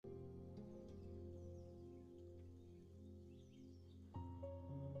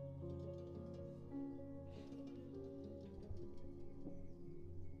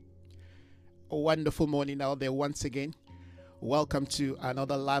A wonderful morning out there once again. Welcome to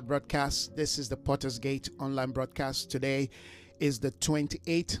another live broadcast. This is the Potter's Gate online broadcast. Today is the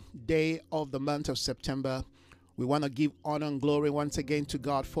 28th day of the month of September. We want to give honor and glory once again to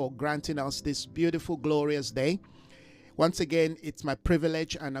God for granting us this beautiful, glorious day. Once again, it's my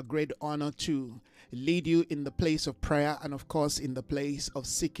privilege and a great honor to lead you in the place of prayer and, of course, in the place of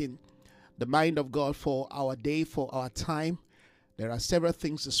seeking the mind of God for our day, for our time. There are several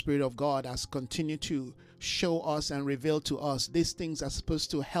things the Spirit of God has continued to show us and reveal to us. These things are supposed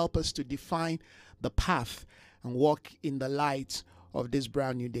to help us to define the path and walk in the light of this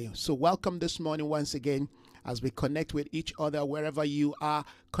brand new day. So welcome this morning once again as we connect with each other wherever you are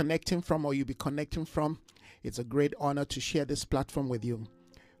connecting from or you'll be connecting from. It's a great honor to share this platform with you.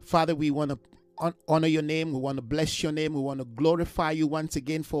 Father, we want to honor your name. We want to bless your name. We want to glorify you once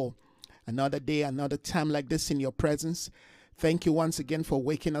again for another day, another time like this in your presence. Thank you once again for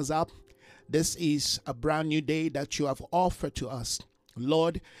waking us up. This is a brand new day that you have offered to us.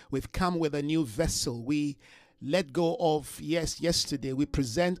 Lord, we've come with a new vessel. We let go of, yesterday. We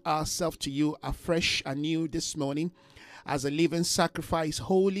present ourselves to you afresh and new this morning as a living sacrifice,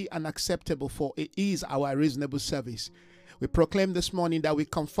 holy and acceptable, for it is our reasonable service. We proclaim this morning that we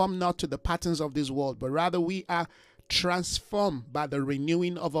conform not to the patterns of this world, but rather we are transformed by the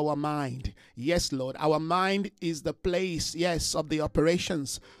renewing of our mind. Yes, Lord, our mind is the place, of the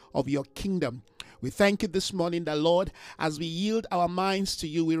operations of your kingdom. We thank you this morning that, Lord, as we yield our minds to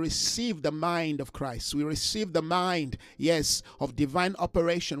you, we receive the mind of Christ. We receive the mind, of divine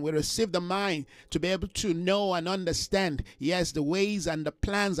operation. We receive the mind to be able to know and understand, the ways and the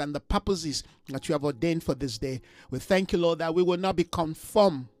plans and the purposes that you have ordained for this day. We thank you, Lord, that we will not be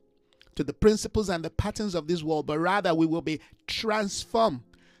conformed to the principles and the patterns of this world, but rather we will be transformed.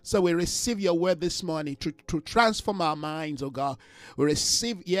 So we receive your word this morning to transform our minds, oh God. We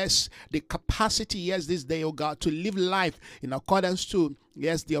receive, the capacity, this day, oh God, to live life in accordance to,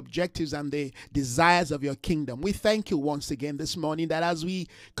 the objectives and the desires of your kingdom. We thank you once again this morning that as we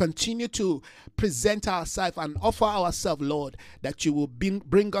continue to present ourselves and offer ourselves, Lord, that you will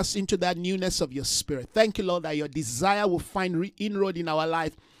bring us into that newness of your spirit. Thank you, Lord, that your desire will find inroad in our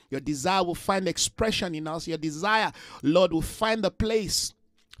life. Your desire will find expression in us. Your desire, Lord, will find a place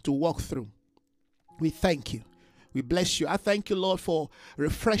to walk through. We thank you. We bless you. I thank you, Lord, for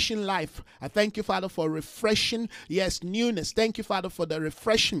refreshing life. I thank you, Father, for refreshing, newness. Thank you, Father, for the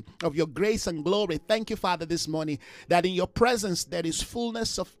refreshing of your grace and glory. Thank you, Father, this morning, that in your presence there is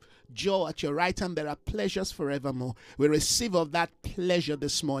fullness of joy. At your right hand there are pleasures forevermore. We receive of that pleasure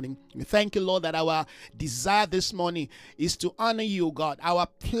this morning. We thank you, Lord, that our desire this morning is to honor you, God. Our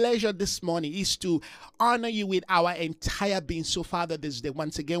pleasure this morning is to honor you with our entire being. So, Father, this day,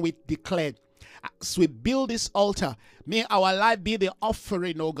 once again, we declare, as we build this altar, may our life be the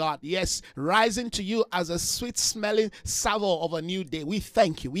offering, oh God. Yes, rising to you as a sweet-smelling savor of a new day. We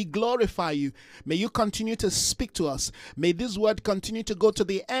thank you. We glorify you. May you continue to speak to us. May this word continue to go to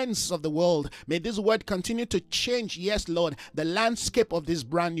the ends of the world. May this word continue to change, Lord, the landscape of this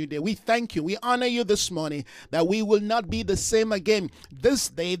brand new day. We thank you. We honor you this morning that we will not be the same again. This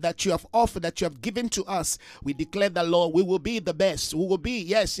day that you have offered, that you have given to us, we declare that, Lord, we will be the best. We will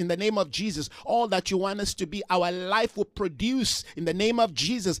be, in the name of Jesus, all that you want us to be. Our life will produce, in the name of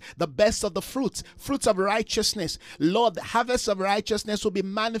Jesus, the best of the fruits of righteousness. Lord, the harvest of righteousness will be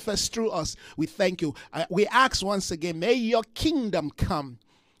manifest through us. We thank you. We ask once again, may your kingdom come.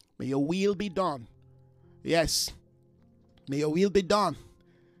 May your will be done. Yes. May your will be done.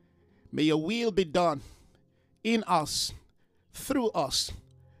 May your will be done in us, through us.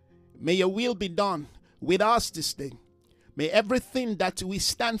 May your will be done with us this day. May everything that we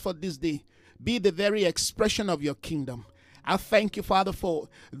stand for this day be the very expression of your kingdom. I thank you, Father, for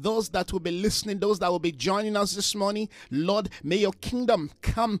those that will be listening, those that will be joining us this morning. Lord, may your kingdom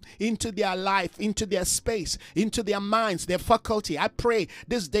come into their life, into their space, into their minds, their faculty. I pray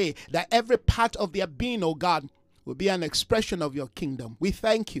this day that every part of their being, oh God, will be an expression of your kingdom. We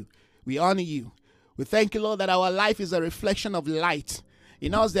thank you. We honor you. We thank you, Lord, that our life is a reflection of light.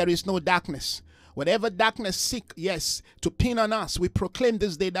 In us there is no darkness. Whatever darkness seek, to pin on us, we proclaim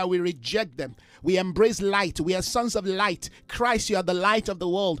this day that we reject them. We embrace light. We are sons of light. Christ, you are the light of the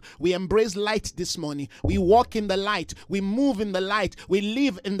world. We embrace light this morning. We walk in the light. We move in the light. We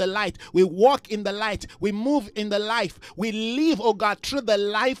live in the light. We walk in the light. We move in the life. We live, oh God, through the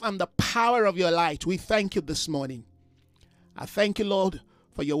life and the power of your light. We thank you this morning. I thank you, Lord,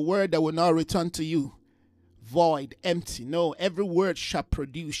 for your word that will not return to you void, empty. No, every word shall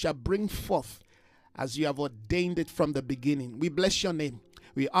produce, shall bring forth as you have ordained it from the beginning. We bless your name.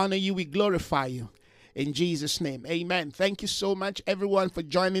 We honor you. We glorify you. In Jesus' name, amen. Thank you so much, everyone, for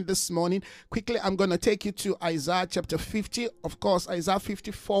joining this morning. Quickly, I'm going to take you to Isaiah chapter 50. Of course, Isaiah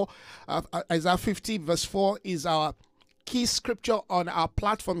 54, Isaiah 50 verse 4 is our key scripture on our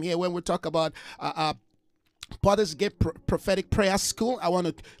platform here when we talk about Potter's Gate Prophetic Prayer School. I want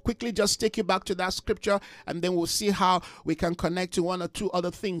to quickly just take you back to that scripture, and then we'll see how we can connect to one or two other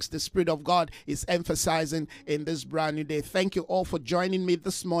things the Spirit of God is emphasizing in this brand new day. Thank you all for joining me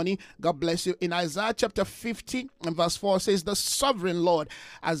this morning. God bless you. In Isaiah chapter 50 and verse 4 says, "The sovereign Lord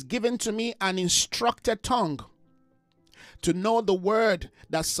has given to me an instructed tongue to know the word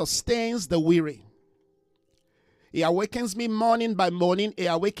that sustains the weary. He awakens me morning by morning. He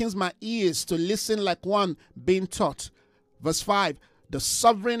awakens my ears to listen like one being taught." Verse 5, "The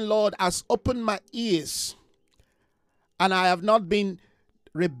sovereign Lord has opened my ears, and I have not been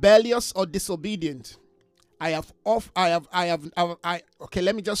rebellious or disobedient. Okay,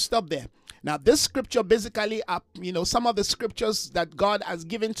 let me just stop there. Now, this scripture basically are, some of the scriptures that God has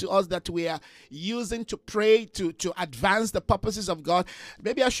given to us that we are using to pray, to advance the purposes of God.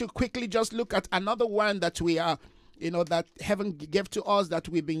 Maybe I should quickly just look at another one that we are, that heaven gave to us that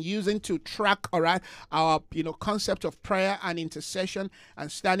we've been using to track, all right, our, concept of prayer and intercession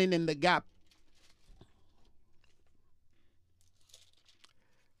and standing in the gap.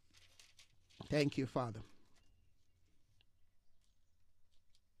 Thank you, Father.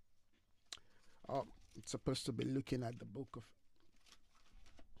 Oh, it's supposed to be looking at the book of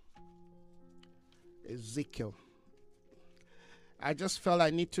Ezekiel. I just felt I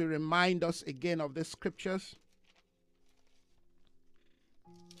need to remind us again of the scriptures.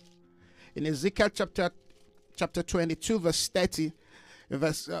 In Ezekiel chapter 22, verse 30,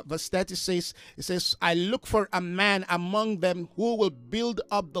 verse 30 says, it says, "I look for a man among them who will build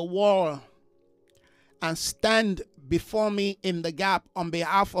up the wall and stand before me in the gap on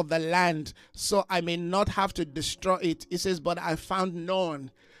behalf of the land, so I may not have to destroy it." It says, "But I found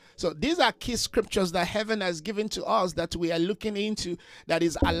none." So these are key scriptures that heaven has given to us that we are looking into, that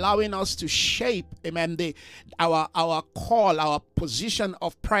is allowing us to shape, amen, our call, our position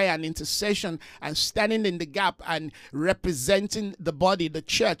of prayer and intercession and standing in the gap and representing the body, the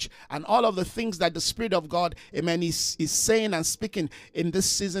church, and all of the things that the Spirit of God, amen, is saying and speaking in this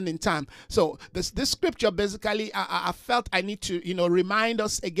season in time. So this scripture basically, I felt I need to, remind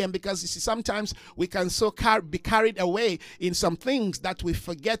us again, because you see, sometimes we can be carried away in some things that we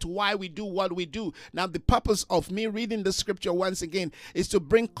forget why we do what we do. Now, the purpose of me reading the scripture once again is to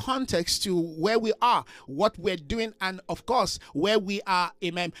bring context to where we are, what we're doing, and of course, where we are,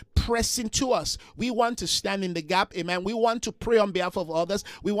 amen, pressing to us. We want to stand in the gap, amen. We want to pray on behalf of others.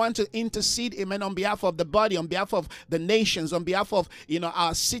 We want to intercede, amen, on behalf of the body, on behalf of the nations, on behalf of,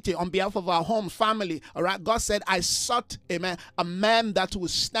 our city, on behalf of our home, family, all right? God said, "I sought, amen, a man that will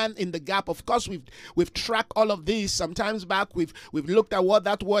stand in the gap." Of course, we've tracked all of these. Sometimes back, we've looked at what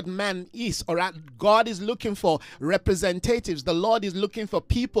that word man is, all right? God is looking for representatives. The Lord is looking for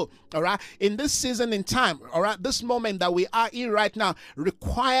people, all right? In this season in time, all right, this moment that we are in right now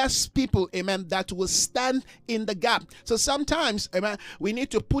requires people, amen, that will stand in the gap. So sometimes, amen, we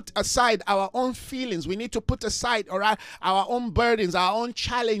need to put aside our own feelings. We need to put aside, all right, our own burdens, our own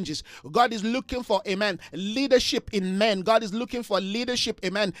challenges. God is looking for, amen, leadership in men. God is looking for leadership,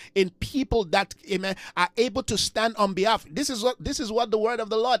 amen, in people that, amen, are able to stand on behalf. This is what the word of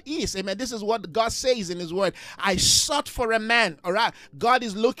the Lord is, amen. This is what God says in his word. "I sought for a man," all right? God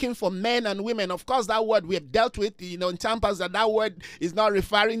is looking for men and women. Of course, that word we have dealt with, in Tampa's, that word is not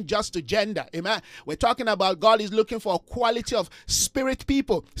referring just to gender, amen. We're talking about God is looking for a quality of spirit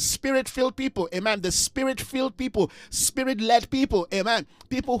people, spirit-filled people, amen. The spirit-filled people, spirit-led people, amen.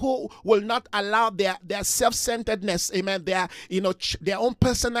 People who will not allow their self-centeredness, amen, their own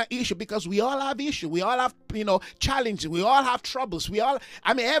personal issue, because we all have issues. We all have, challenges. We all have troubles.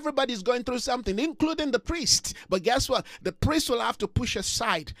 Everybody's going through something, including the priest. But guess what? The priest will have to push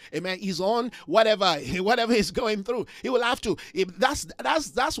aside, amen, his own whatever he's going through. He will have to.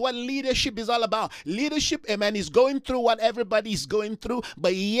 That's what leadership is all about. Leadership, amen, is going through what everybody is going through,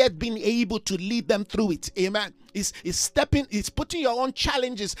 but yet being able to lead them through it, amen. Is putting your own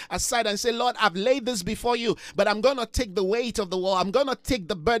challenges aside and say, "Lord, I've laid this before you, but I'm going to take the weight of the wall. I'm going to take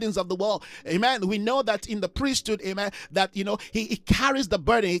the burdens of the wall." Amen. We know that in the priesthood, amen, that, he carries the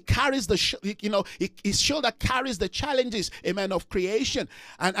burden. He carries his shoulder carries the challenges, amen, of creation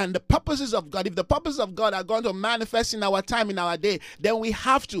and the purposes of God. If the purposes of God are going to manifest in our time, in our day, then we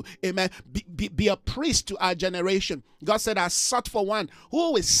have to, amen, be a priest to our generation. God said, "I sought for one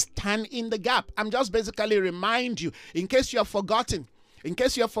who will stand in the gap." I'm just basically reminding you, in case you have forgotten, In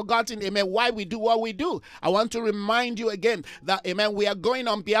case you have forgotten, amen, why we do what we do, I want to remind you again that, amen, we are going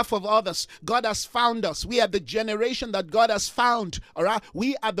on behalf of others. God has found us. We are the generation that God has found, all right?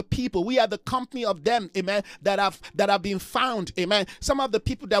 We are the people. We are the company of them, amen, that have been found, amen. Some of the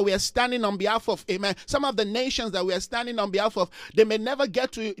people that we are standing on behalf of, amen, some of the nations that we are standing on behalf of, they may never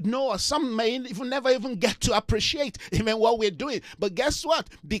get to know us. Some may never even get to appreciate, amen, what we're doing. But guess what?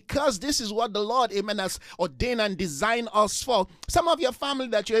 Because this is what the Lord, amen, has ordained and designed us for. Some of your family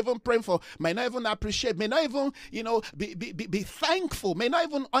that you're even praying for may not even appreciate, may not even, be thankful, may not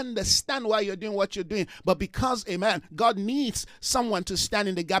even understand why you're doing what you're doing. But because, amen, God needs someone to stand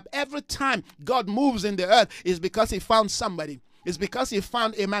in the gap. Every time God moves in the earth is because he found somebody. It's because he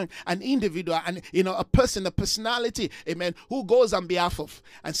found, amen, an individual and, a person, a personality, amen, who goes on behalf of.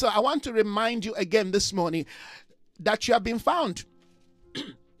 And so I want to remind you again this morning that you have been found.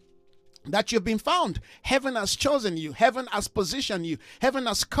 That you've been found. Heaven has chosen you. Heaven has positioned you. Heaven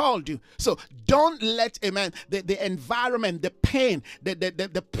has called you. So don't let, amen, the environment, the pain,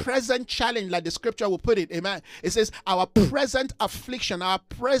 the present challenge, like the scripture will put it, amen. It says our present affliction, our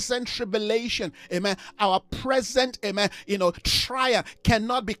present tribulation, amen, our present, amen, trial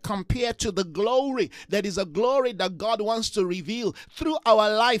cannot be compared to the glory. That is a glory that God wants to reveal through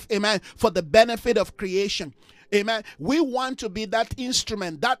our life, amen, for the benefit of creation. Amen. We want to be that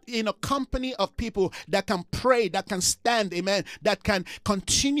instrument, that company of people that can pray, that can stand, amen, that can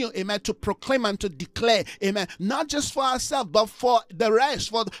continue, amen, to proclaim and to declare, amen, not just for ourselves, but for the rest,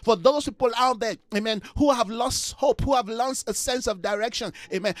 for those people out there, amen, who have lost hope, who have lost a sense of direction,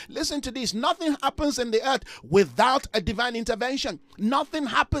 amen. Listen to this. Nothing happens in the earth without a divine intervention. Nothing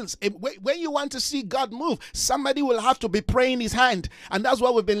happens. When you want to see God move, somebody will have to be praying his hand. And that's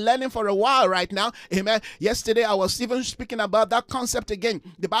what we've been learning for a while right now, amen. Yesterday, I was even speaking about that concept again.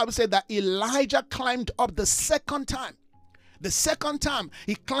 The Bible said that Elijah climbed up the second time. The second time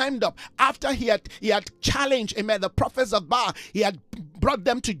he climbed up after he had challenged, amen, the prophets of Baal. He had brought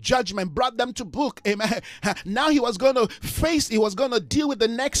them to judgment, brought them to book, amen. Now he was going to deal with the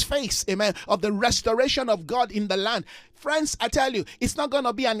next phase, amen, of the restoration of God in the land. Friends, I tell you, it's not going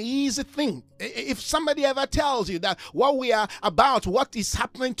to be an easy thing. If somebody ever tells you that what we are about, what is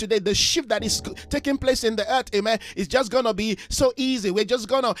happening today, the shift that is taking place in the earth, amen, is just going to be so easy. We're just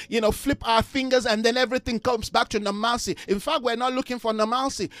going to, flip our fingers and then everything comes back to normalcy. In fact, we're not looking for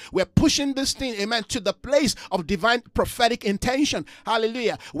normalcy. We're pushing this thing, amen, to the place of divine prophetic intention.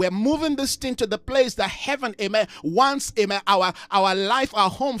 Hallelujah. We're moving this thing to the place that heaven, amen, wants, amen, our life, our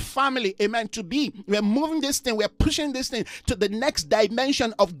home, family, amen, to be. We're moving this thing, we're pushing this thing to the next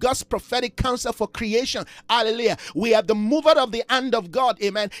dimension of God's prophetic counsel for creation. Hallelujah. We are the mover of the hand of God,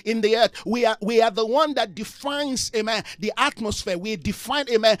 amen, in the earth. We are the one that defines, amen, the atmosphere. We define,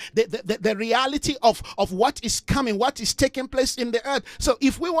 amen, the reality of what is coming, what is taking place in the earth. So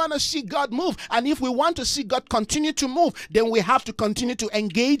if we want to see God move, and if we want to see God continue to move, then we have to continue to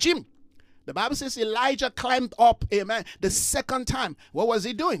engage him. The Bible says Elijah climbed up, amen, the second time. What was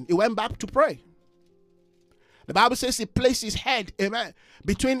he doing? He went back to pray. The Bible says he placed his head, amen,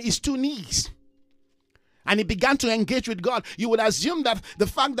 between his two knees. And he began to engage with God. You would assume that the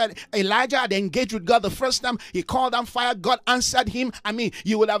fact that Elijah had engaged with God the first time, he called on fire, God answered him. I mean,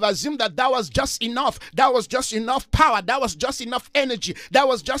 you would have assumed that was just enough. That was just enough power. That was just enough energy. That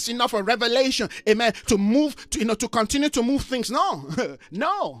was just enough of revelation, amen, to move, to continue to move things.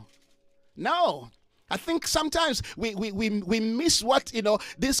 No, no. I think sometimes we miss what,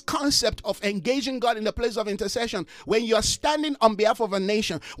 this concept of engaging God in the place of intercession. When you're standing on behalf of a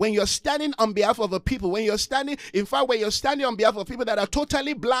nation, when you're standing on behalf of a people, when you're standing on behalf of people that are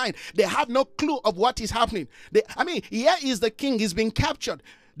totally blind, they have no clue of what is happening. Here is the king, he's been captured.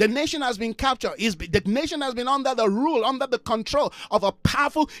 The nation has been captured. The nation has been under the rule, under the control of a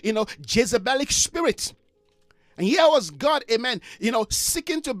powerful, Jezebelic spirit. And here was God, amen,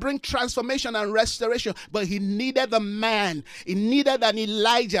 seeking to bring transformation and restoration, but he needed a man. He needed an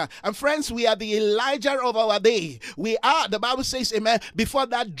Elijah. And friends, we are the Elijah of our day. We are, the Bible says, amen, before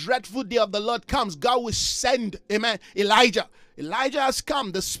that dreadful day of the Lord comes, God will send, amen, Elijah. Elijah has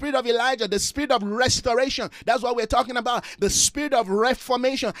come, the spirit of Elijah, the spirit of restoration. That's what we're talking about. The spirit of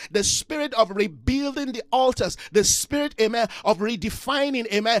reformation, the spirit of rebuilding the altars, the spirit, amen, of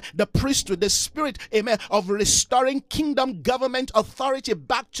redefining, amen, the priesthood, the spirit, amen, of restoring kingdom government authority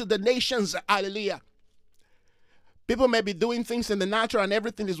back to the nations. Hallelujah. People may be doing things in the natural and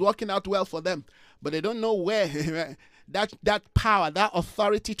everything is working out well for them, but they don't know where that power, that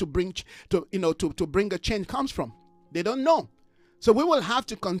authority to bring a change comes from. They don't know. So we will have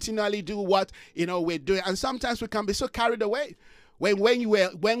to continually do what, we're doing. And sometimes we can be so carried away.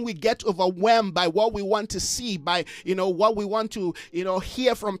 When we get overwhelmed by what we want to see, by what we want to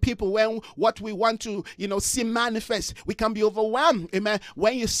hear from people, what we want to see manifest, we can be overwhelmed. Amen.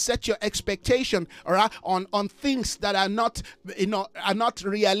 When you set your expectation, all right, on things that are not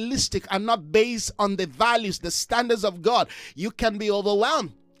realistic, are not based on the values, the standards of God, you can be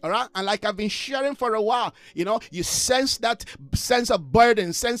overwhelmed. All right. And like I've been sharing for a while, you sense that sense of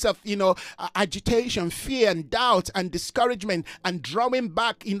burden, sense of, agitation, fear and doubt and discouragement and drawing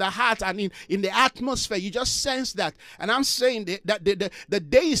back in the heart and in the atmosphere. You just sense that. And I'm saying that the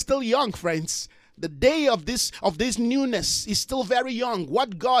day is still young, friends. The day of this newness is still very young.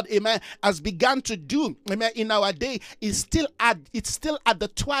 What God, amen, has begun to do, amen, in our day is still at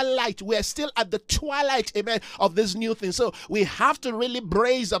the twilight. We're still at the twilight, amen, of this new thing. So we have to really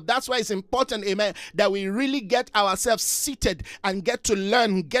brace up. That's why it's important, amen, that we really get ourselves seated and get to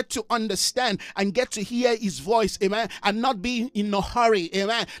learn, get to understand, and get to hear His voice, amen, and not be in a hurry,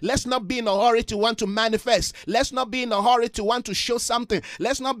 amen. Let's not be in a hurry to want to manifest. Let's not be in a hurry to want to show something.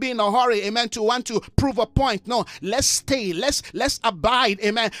 Let's not be in a hurry, amen, to want to prove a point. No, let's stay. Let's abide.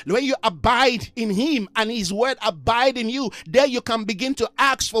 Amen. When you abide in Him and His word abide in you, there you can begin to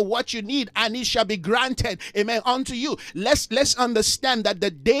ask for what you need, and it shall be granted. Amen. Unto you. Let's understand that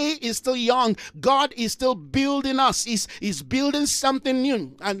the day is still young. God is still building us. He's building something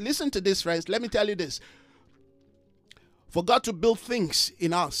new. And listen to this, friends. Let me tell you this. For God to build things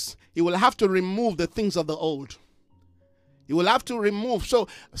in us, He will have to remove the things of the old. You will have to remove. So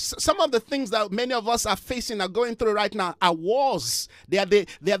some of the things that many of us are facing, are going through right now, are wars. They are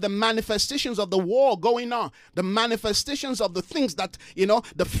the manifestations of the war going on. The manifestations of the things that,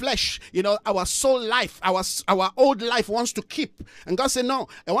 the flesh, our soul life, our old life wants to keep. And God said, no,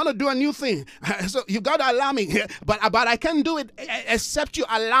 I want to do a new thing. So you got to allow me. But I can't do it except you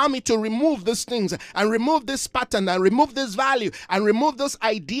allow me to remove these things and remove this pattern and remove this value and remove those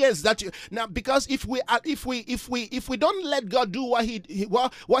ideas that now, because if we don't let God do what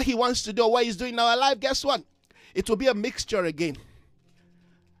he wants to do, what He's doing in our life, guess what? It will be a mixture again.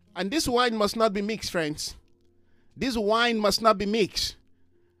 And this wine must not be mixed, friends. This wine must not be mixed.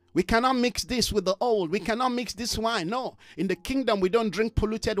 We cannot mix this with the old. We cannot mix this wine. No. In the kingdom, we don't drink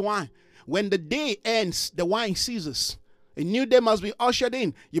polluted wine. When the day ends, the wine ceases. A new day must be ushered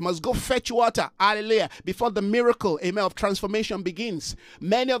in. You must go fetch water, hallelujah, before the miracle, amen, of transformation begins.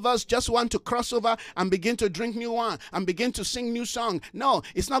 Many of us just want to cross over and begin to drink new wine and begin to sing new song. No,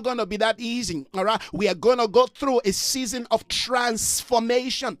 it's not going to be that easy, all right? We are going to go through a season of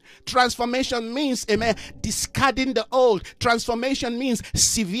transformation. Transformation means, amen, discarding the old. Transformation means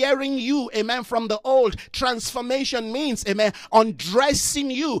severing you, amen, from the old. Transformation means, amen,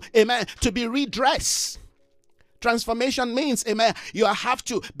 undressing you, amen, to be redressed. Transformation means, amen, you have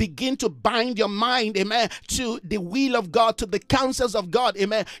to begin to bind your mind, amen, to the will of God, to the counsels of God,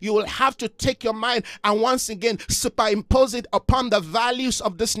 amen. You will have to take your mind and once again superimpose it upon the values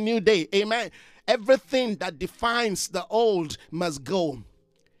of this new day, amen. Everything that defines the old must go.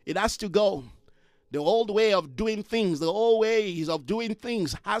 It has to go. The old way of doing things, the old ways of doing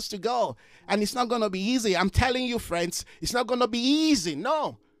things has to go. And it's not going to be easy. I'm telling you, friends, it's not going to be easy.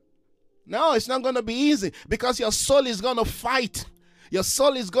 No, it's not going to be easy because your soul is going to fight. Your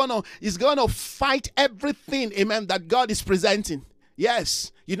soul is going to fight everything, amen, that God is presenting.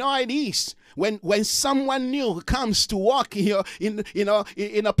 Yes, you know how it is. When someone new comes to walk in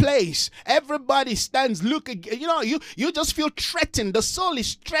a place, everybody stands looking. You just feel threatened. The soul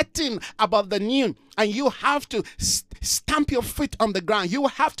is threatened about the new, and you have to stamp your feet on the ground. You will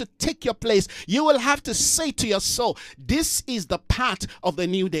have to take your place. You will have to say to your soul, this is the path of the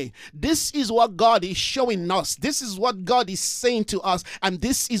new day. This is what God is showing us. This is what God is saying to us, and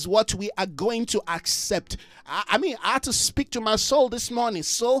this is what we are going to accept. I had to speak to my soul this morning.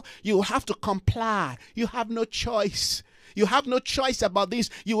 So you have to comply. You have no choice. You have no choice about this.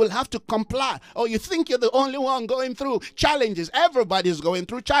 You will have to comply. Oh, you think you're the only one going through challenges. Everybody's going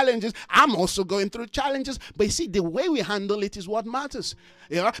through challenges. I'm also going through challenges. But you see, the way we handle it is what matters.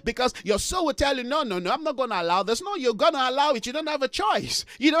 Because your soul will tell you, no, I'm not going to allow this. No, you're going to allow it. You don't have a choice.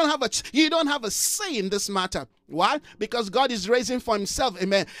 You don't have a say in this matter. Why? Because God is raising for Himself,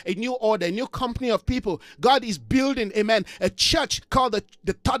 amen, a new order, a new company of people. God is building, amen, a church called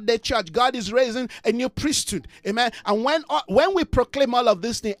the Third Day Church. God is raising a new priesthood, amen. And when we proclaim all of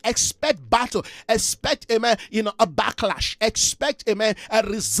this thing, expect battle, expect, amen, a backlash, expect, amen, a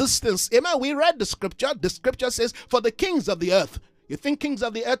resistance, amen. We read the scripture. The scripture says, for the kings of the earth, You think kings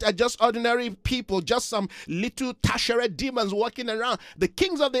of the earth are just ordinary people, just some little tertiary demons walking around. The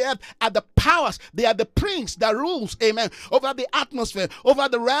kings of the earth are the powers. They are the prince that rules, amen, over the atmosphere, over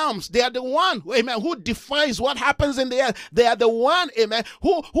the realms. They are the one, amen, who defines what happens in the earth. They are the one, amen,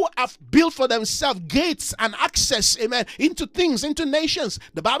 who have built for themselves gates and access, amen, into things, into nations.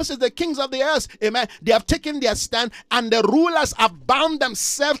 The Bible says the kings of the earth, amen, they have taken their stand, and the rulers have bound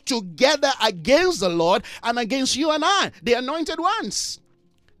themselves together against the Lord and against you and I, the anointed one.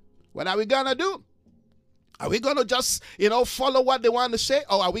 What are we gonna do? Are we gonna just, follow what they want to say,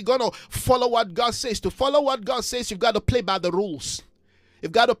 or are we gonna follow what God says? To follow what God says, you've got to play by the rules.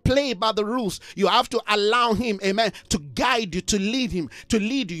 You've got to play by the rules. You have to allow him, amen, to guide you, to lead you.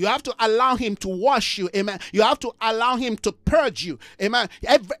 You have to allow him to wash you, amen. You have to allow him to purge you, amen.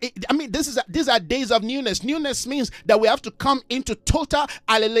 These are days of newness. Newness means that we have to come into total,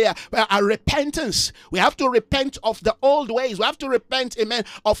 hallelujah, repentance. We have to repent of the old ways. We have to repent, amen,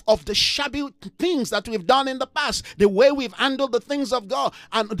 of the shabby things that we've done in the past, the way we've handled the things of God.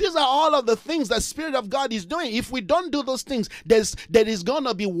 And these are all of the things the Spirit of God is doing. If we don't do those things, there is going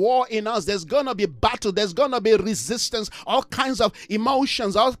to be war in us. There's going to be battle. There's going to be resistance, all kinds of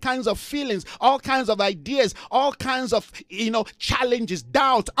emotions, all kinds of feelings, all kinds of ideas, all kinds of, challenges,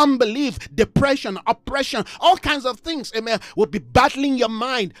 doubt, unbelief, depression, oppression, all kinds of things, amen, will be battling your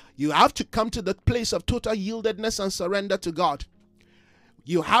mind. You have to come to the place of total yieldedness and surrender to God.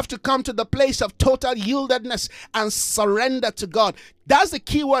 You have to come to the place of total yieldedness and surrender to God. That's the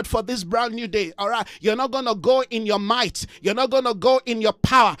key word for this brand new day. All right. You're not going to go in your might. You're not going to go in your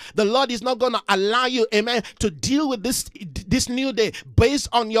power. The Lord is not going to allow you, amen, to deal with this new day based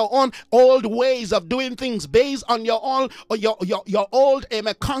on your own old ways of doing things, based on your own, or your old,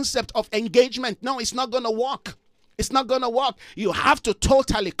 amen, concept of engagement. No, it's not going to work. It's not going to work. You have to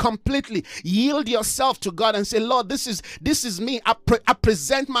totally, completely yield yourself to God and say, Lord, this is me. I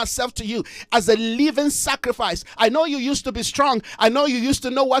present myself to you as a living sacrifice. I know you used to be strong. I know you used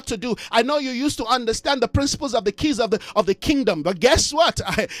to know what to do. I know you used to understand the principles of the keys of the kingdom. But guess what?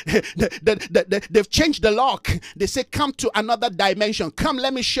 They've changed the lock. They say, come to another dimension. Come,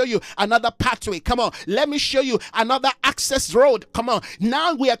 let me show you another pathway. Come on. Let me show you another access road. Come on.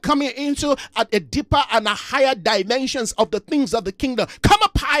 Now we are coming into a deeper and a higher dimensions of the things of the kingdom. Come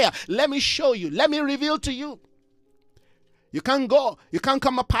up higher. Let me show you. Let me reveal to you. You can't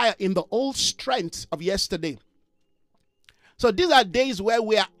come up higher in the old strength of yesterday. So these are days where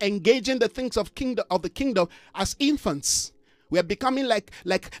we are engaging the things of the kingdom as infants. We are becoming like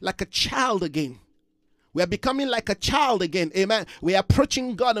a child again. We are becoming like a child again. Amen. We are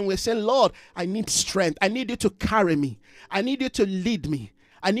approaching God and we're saying, Lord, I need strength. I need you to carry me. I need you to lead me.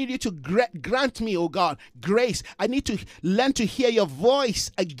 I need you to grant me, oh God, grace. I need to learn to hear your voice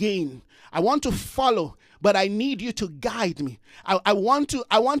again. I want to follow, but I need you to guide me. I want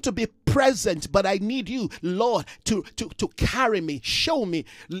to be present, but I need you, Lord, to carry me, show me,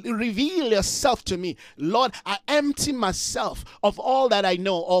 reveal yourself to me. Lord, I empty myself of all that I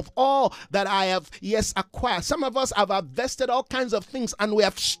know, of all that I have, yes, acquired. Some of us have invested all kinds of things and we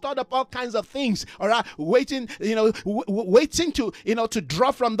have stored up all kinds of things, all right, waiting, waiting to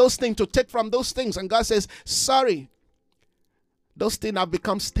draw from those things, to take from those things. And God says, sorry, those things have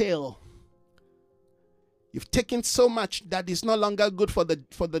become stale. You've taken so much that is no longer good for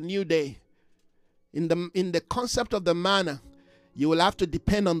the new day. In the concept of the manna, you will have to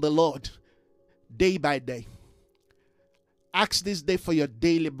depend on the Lord day by day. Ask this day for your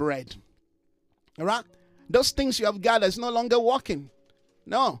daily bread. All right? Those things you have gathered is no longer working.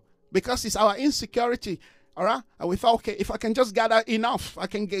 No, because it's our insecurity. All right? And we thought, okay, if I can just gather enough, I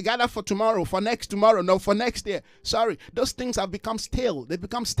can gather for tomorrow, for next tomorrow, no, for next year. Sorry, those things have become stale. They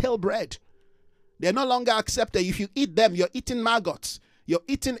become stale bread. They're no longer accepted. If you eat them, you're eating maggots. You're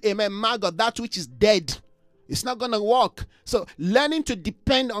eating, amen, maggot, that which is dead. It's not going to work. So learning to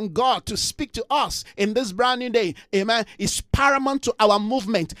depend on God to speak to us in this brand new day, amen, is paramount to our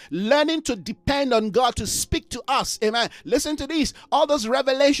movement. Learning to depend on God to speak to us, amen. Listen to this. All those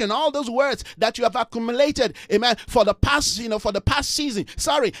revelation, all those words that you have accumulated, amen, for the past, for the past season.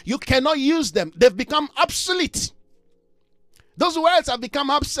 Sorry, you cannot use them. They've become obsolete. Those words have become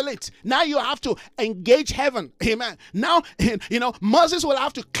obsolete. Now you have to engage heaven. Amen. Now, Moses will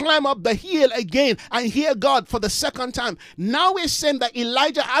have to climb up the hill again and hear God for the second time. Now we're saying that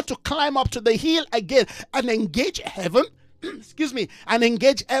Elijah had to climb up to the hill again and engage heaven. Excuse me. And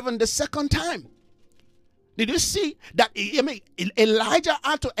engage heaven the second time. Did you see that? Elijah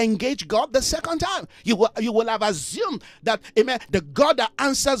had to engage God the second time. You will have assumed that, amen, the God that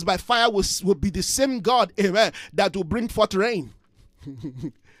answers by fire will be the same God, amen, that will bring forth rain.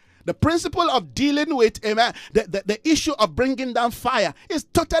 The principle of dealing with, amen, the issue of bringing down fire is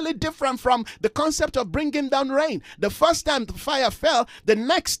totally different from the concept of bringing down rain. The first time the fire fell, the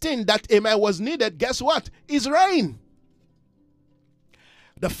next thing that, amen, was needed, guess what? Is rain.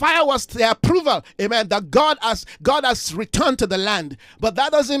 The fire was the approval, amen, that God has returned to the land. But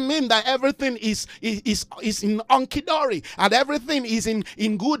that doesn't mean that everything is in hunky-dory and everything is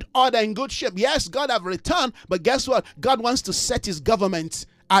in good order, in good shape. Yes, God have returned, but guess what? God wants to set his government,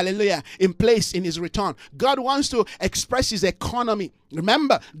 hallelujah, in place in his return. God wants to express his economy.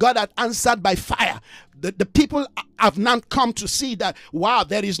 Remember, God had answered by fire. The people have now come to see that, wow,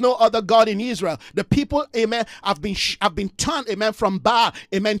 there is no other God in Israel. The people, amen, have been turned, amen, from Baal,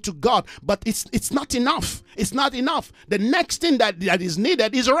 amen, to God. But it's not enough. It's not enough. The next thing that is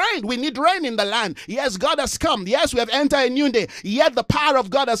needed is rain. We need rain in the land. Yes, God has come. Yes, we have entered a new day. Yet the power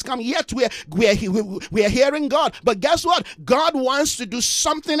of God has come. Yet we are hearing God. But guess what? God wants to do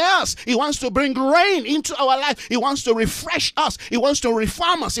something else. He wants to bring rain into our life. He wants to refresh us. He wants to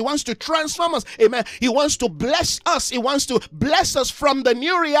reform us. He wants to transform us. Amen. He wants to bless us. He wants to bless us from the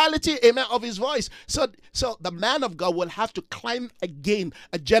new reality, amen, of his voice. So the man of God will have to climb again.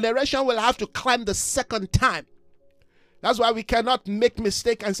 A generation will have to climb the second time. That's why we cannot make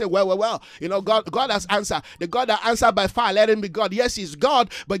mistake and say, well, you know, God has answered. The God that answered by fire, let him be God. Yes, he's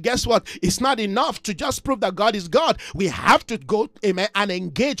God, but guess what? It's not enough to just prove that God is God. We have to go, amen, and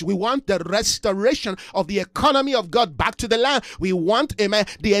engage. We want the restoration of the economy of God back to the land. We want, amen,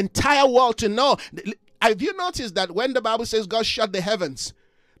 the entire world to know. Have you noticed that when the Bible says God shut the heavens,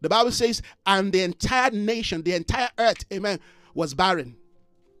 the Bible says, and the entire nation, the entire earth, amen, was barren.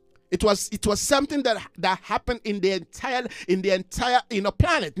 It was something that happened in the entire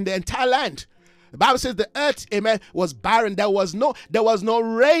planet, in the entire land. The Bible says the earth, amen, was barren. There was no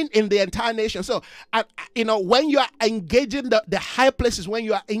rain in the entire nation. So, when you are engaging the high places, when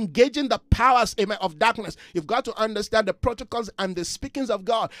you are engaging the powers, amen, of darkness, you've got to understand the protocols and the speakings of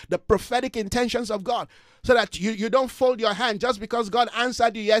God, the prophetic intentions of God, so that you don't fold your hand just because God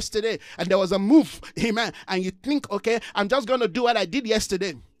answered you yesterday and there was a move, amen, and you think, okay, I'm just going to do what I did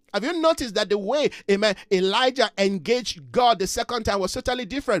yesterday. Have you noticed that the way, amen, Elijah engaged God the second time was totally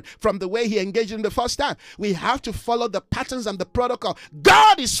different from the way he engaged him the first time? We have to follow the patterns and the protocol.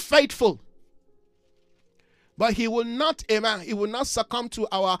 God is faithful. But he will not, amen, he will not succumb to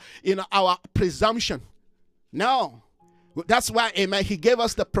our presumption. No. That's why, amen, he gave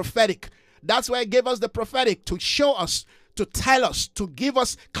us the prophetic. That's why he gave us the prophetic, to show us, to tell us, to give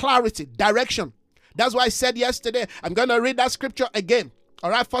us clarity, direction. That's why I said yesterday, I'm going to read that scripture again. All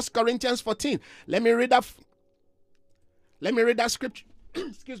right, 1 Corinthians 14. Let me read that scripture.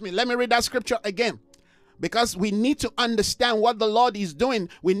 Excuse me. Let me read that scripture again. Because we need to understand what the Lord is doing.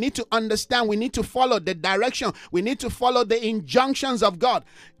 We need to understand. We need to follow the direction. We need to follow the injunctions of God.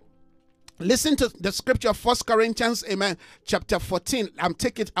 Listen to the scripture, 1 Corinthians, amen, chapter 14. I'll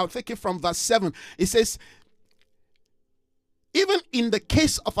take it from verse 7. It says, even in the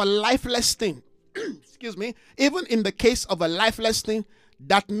case of a lifeless thing, excuse me, even in the case of a lifeless thing,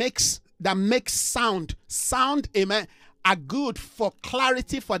 that makes sound, amen, are good for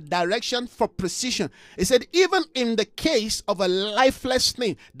clarity, for direction, for precision. It said, even in the case of a lifeless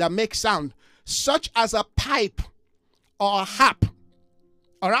thing that makes sound, such as a pipe or a harp,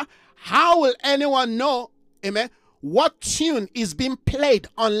 all right, how will anyone know, amen, what tune is being played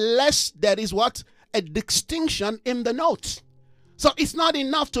unless there is what? A distinction in the notes. So it's not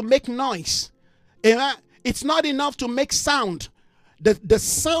enough to make noise. Amen. It's not enough to make sound. The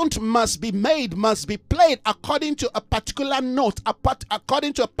sound must be played according to a particular note,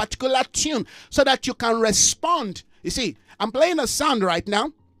 according to a particular tune, so that you can respond. You see, I'm playing a sound right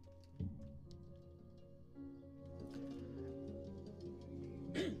now.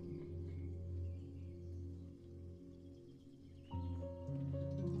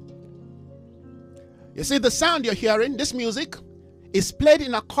 You see, the sound you're hearing, this music, is played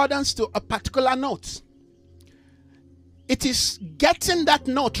in accordance to a particular note. It is getting that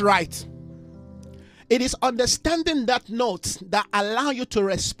note right. It is understanding that note that allow you to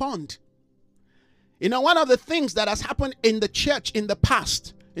respond. You know, one of the things that has happened in the church in the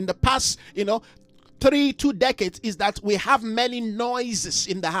past, 2 decades, is that we have many noises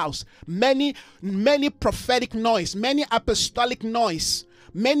in the house, many prophetic noise, many apostolic noise,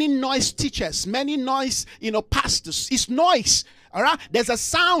 many noise teachers, many noise, pastors. It's noise. All right, there's a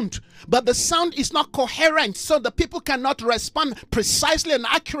sound, but the sound is not coherent, so the people cannot respond precisely and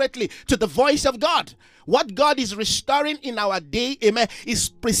accurately to the voice of God. What God is restoring in our day, amen, is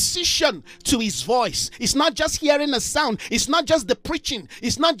precision to his voice. It's not just hearing a sound. It's not just the preaching.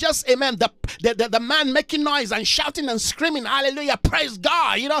 It's not just, amen, the man making noise and shouting and screaming, hallelujah, praise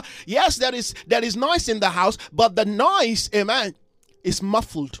God. You know, yes, there is noise in the house, but the noise, amen, is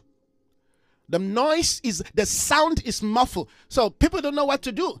muffled. The sound is muffled. So people don't know what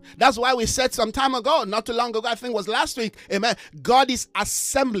to do. That's why we said some time ago, not too long ago, I think it was last week, amen, God is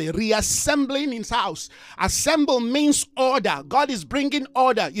reassembling his house. Assemble means order. God is bringing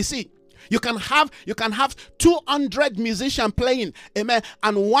order. You see, you can have 200 musicians playing, amen,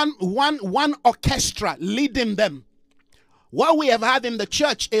 and one orchestra leading them. What we have had in the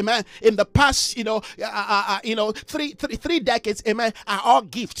church, amen, in the past, 3 decades, amen, are all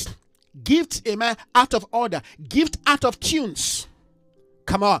gifts. Gift, amen, out of order. Gift out of tunes.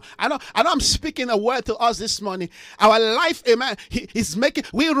 Come on. I know I'm speaking a word to us this morning. Our life, amen, is making,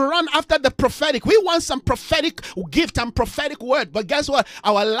 we run after the prophetic. We want some prophetic gift and prophetic word. But guess what?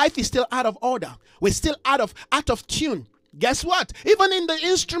 Our life is still out of order. We're still out of tune. Guess what? Even in the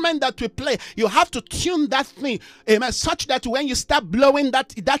instrument that we play, you have to tune that thing, amen, such that when you start blowing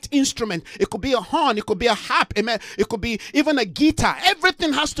that instrument, it could be a horn, it could be a harp, amen, it could be even a guitar.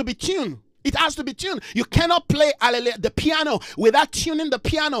 Everything has to be tuned. It has to be tuned. You cannot play the piano without tuning the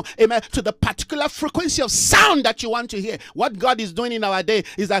piano, amen, to the particular frequency of sound that you want to hear. What God is doing in our day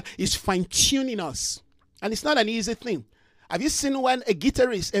is that He's fine-tuning us. And it's not an easy thing. Have you seen when a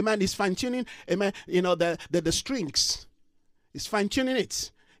guitarist, amen, is fine-tuning, amen, the strings? It's fine-tuning it.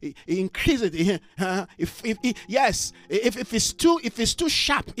 He increases it. If it's too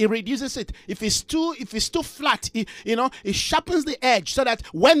sharp, he reduces it. If it's too flat, he sharpens the edge so that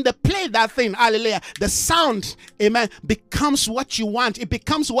when they play that thing, hallelujah, the sound, amen, becomes what you want. It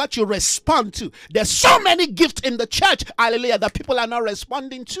becomes what you respond to. There's so many gifts in the church, hallelujah, that people are not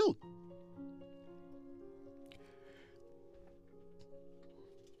responding to.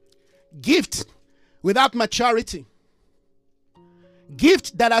 Gift without maturity.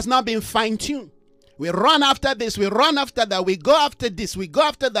 Gift that has not been fine-tuned. We run after this, we run after that, we go after this, we go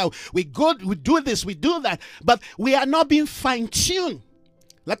after that, we do this, we do that, but we are not being fine-tuned.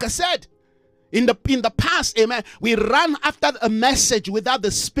 Like I said, in the past, amen, we ran after a message without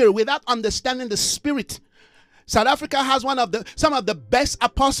the spirit, without understanding the spirit. South Africa has some of the best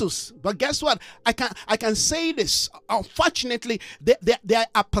apostles, but guess what? I can say this. Unfortunately, their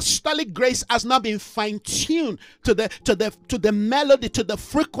apostolic grace has not been fine-tuned to the melody, to the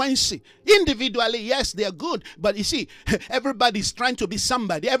frequency. Individually, yes, they are good, but you see, everybody's trying to be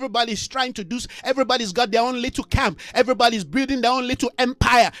somebody. Everybody's got their own little camp. Everybody's building their own little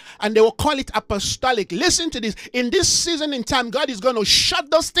empire, and they will call it apostolic. Listen to this. In this season in time, God is going to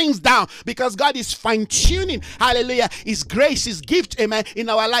shut those things down because God is fine-tuning, hallelujah, His grace, His gift, amen, in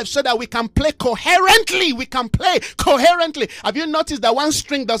our lives so that we can play coherently. We can play coherently. Have you noticed that one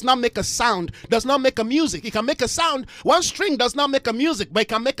string does not make a sound, does not make a music? It can make a sound. One string does not make a music, but it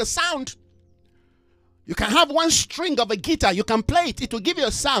can make a sound. You can have one string of a guitar, you can play it, it will give you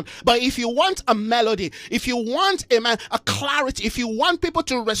a sound. But if you want a melody, if you want, amen, a clarity, if you want people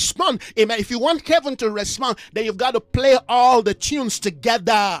to respond, amen, if you want heaven to respond, then you've got to play all the tunes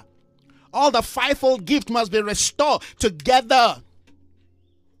together. All the fivefold gift must be restored together.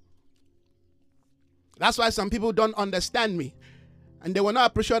 That's why some people don't understand me. And they will not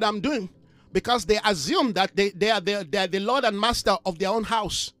appreciate what I'm doing. Because they assume that they are the Lord and Master of their own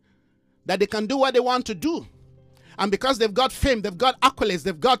house. That they can do what they want to do. And because they've got fame, they've got accolades,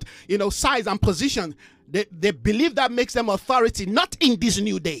 they've got, size and position, they believe that makes them authority. Not in this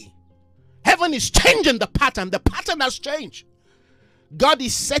new day. Heaven is changing the pattern. The pattern has changed. God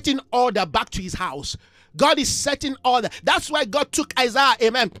is setting order back to His house. God is setting order. That's why God took Isaiah,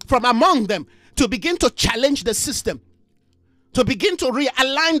 amen, from among them to begin to challenge the system. To begin to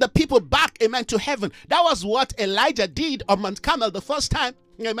realign the people back, amen, to heaven. That was what Elijah did on Mount Carmel the first time.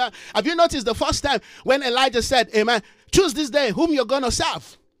 Amen. Have you noticed the first time when Elijah said, amen, choose this day whom you're going to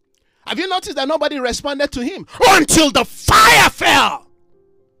serve? Have you noticed that nobody responded to him until the fire fell?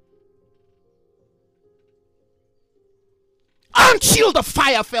 Until the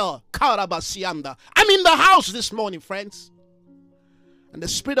fire fell. I'm in the house this morning, friends. And the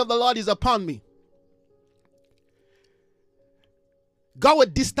Spirit of the Lord is upon me. God will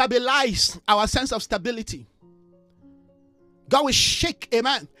destabilize our sense of stability. God will shake,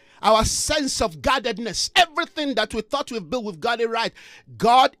 amen, our sense of guardedness. Everything that we thought we've built, we've got it right.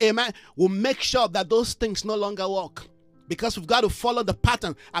 God, amen, will make sure that those things no longer work. Because we've got to follow the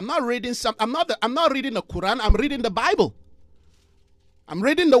pattern. I'm not reading the Quran, I'm reading the Bible. I'm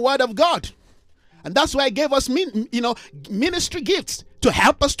reading the word of God. And that's why he gave us ministry gifts to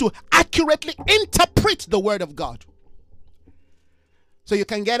help us to accurately interpret the word of God. So you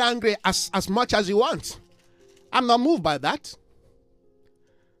can get angry as much as you want. I'm not moved by that.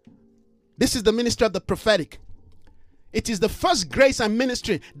 This is the ministry of the prophetic. It is the first grace and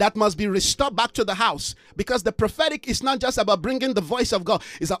ministry that must be restored back to the house, because the prophetic is not just about bringing the voice of God.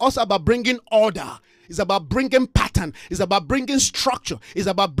 It's also about bringing order. It's about bringing pattern. It's about bringing structure. It's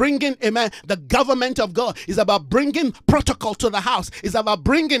about bringing, amen, the government of God. It's about bringing protocol to the house. It's about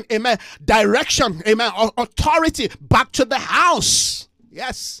bringing, amen, direction, amen, authority back to the house.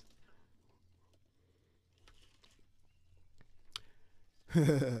 Yes.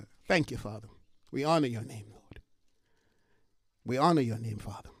 Thank you, Father. We honor your name, Lord. We honor your name,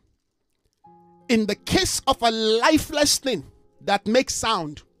 Father. In the case of a lifeless thing that makes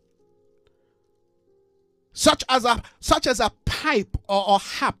sound, such as a pipe or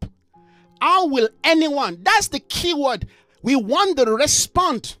harp, how will anyone? That's the key word. We want to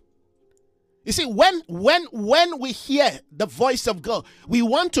respond. You see, when we hear the voice of God, we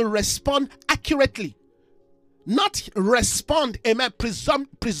want to respond accurately, not respond, amen,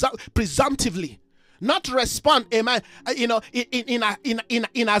 presumptively, not respond, amen,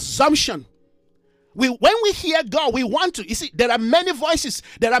 in assumption. When we hear God, we want to. You see, there are many voices.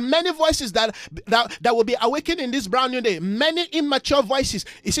 There are many voices that will be awakened in this brand new day. Many immature voices.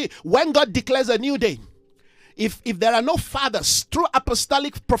 You see, when God declares a new day, if there are no fathers, true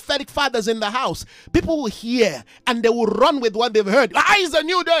apostolic prophetic fathers in the house, people will hear and they will run with what they've heard. It's a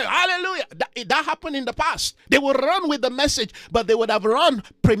new day. Hallelujah. That happened in the past. They will run with the message, but they would have run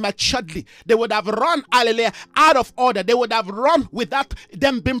prematurely. They would have run, hallelujah, out of order. They would have run without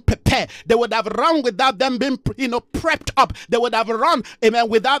them being prepared. They would have run without them being, prepped up. They would have run, amen,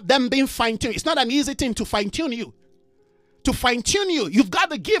 without them being fine-tuned. It's not an easy thing to fine-tune you. To fine-tune you, you've got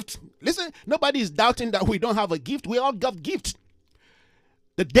the gift. Listen, nobody is doubting that we don't have a gift. We all got gifts.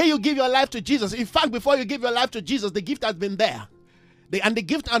 The day you give your life to Jesus, in fact, before you give your life to Jesus, the gift has been there. The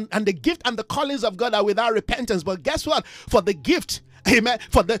gift and the callings of God are without repentance. But guess what? For the gift, amen,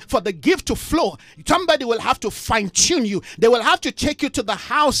 for the gift to flow, somebody will have to fine-tune you. They will have to take you to the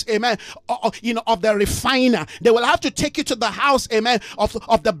house, amen, of the refiner. They will have to take you to the house, amen,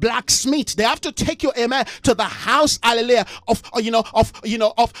 of the blacksmith. They have to take you, amen, to the house, hallelujah, of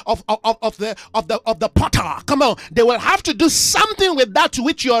the potter. Come on. They will have to do something with that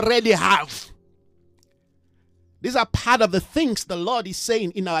which you already have. These are part of the things the Lord is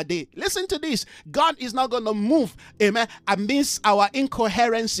saying in our day. Listen to this. God is not going to move, amen, amidst our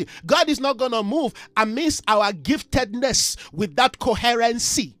incoherency. God is not going to move amidst our giftedness with that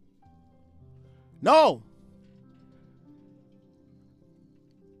coherency. No.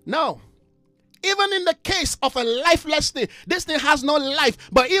 No. Even in the case of a lifeless thing, this thing has no life.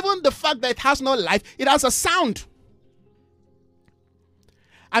 But even the fact that it has no life, it has a sound.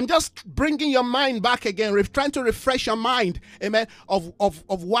 I'm just bringing your mind back again, trying to refresh your mind, amen, of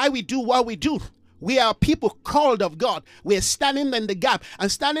why we do what we do. We are people called of God. We are standing in the gap. And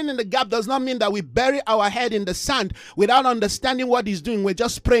standing in the gap does not mean that we bury our head in the sand without understanding what He's doing. We're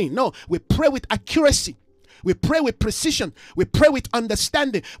just praying. No, we pray with accuracy. We pray with precision. We pray with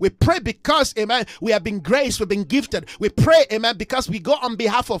understanding. We pray because, amen, we have been graced, we've been gifted. We pray, amen, because we go on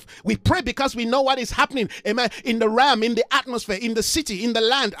behalf of. We pray because we know what is happening, amen, in the realm, in the atmosphere, in the city, in the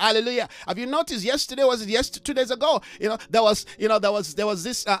land. Hallelujah. Have you noticed yesterday, was it 2 days ago? There was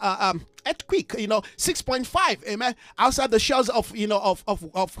this earthquake, 6.5, amen, outside the shores of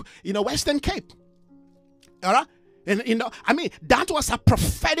Western Cape. All right? And that was a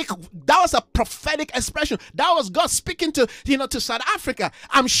prophetic expression. That was God speaking to South Africa.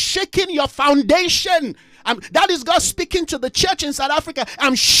 I'm shaking your foundation. That is God speaking to the church in South Africa.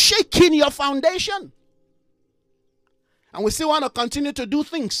 I'm shaking your foundation. And we still want to continue to do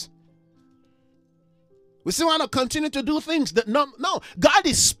things. We still want to continue to do things. No, God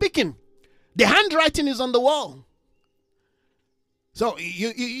is speaking. The handwriting is on the wall. So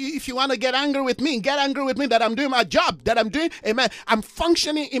if you want to get angry with me that I'm doing my job, that I'm doing, amen, I'm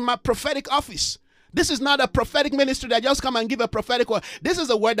functioning in my prophetic office. This is not a prophetic ministry that just come and give a prophetic word. This is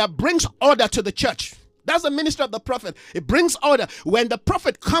a word that brings order to the church. That's the ministry of the prophet. It brings order. When the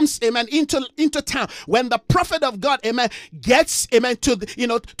prophet comes, amen, into town, when the prophet of God, amen, gets, amen, to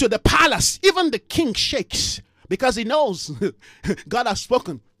the palace, even the king shakes because he knows God has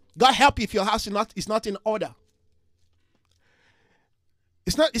spoken. God help you if your house is not in order.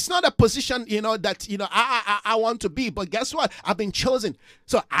 It's not a position, that, I want to be. But guess what? I've been chosen.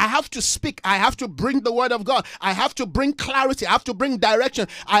 So I have to speak. I have to bring the word of God. I have to bring clarity. I have to bring direction.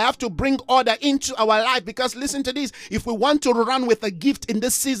 I have to bring order into our life. Because listen to this. If we want to run with a gift in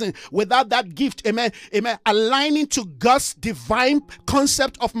this season, without that gift, amen, aligning to God's divine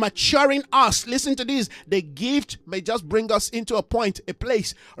concept of maturing us, listen to this. The gift may just bring us into a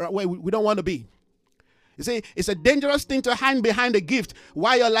place where we don't want to be. You see, it's a dangerous thing to hide behind a gift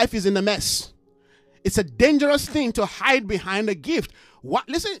while your life is in a mess. It's a dangerous thing to hide behind a gift.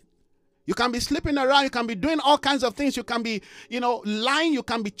 Listen, you can be sleeping around. You can be doing all kinds of things. You can be, lying. You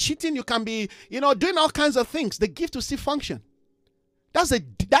can be cheating. You can be, doing all kinds of things. The gift will still function. That's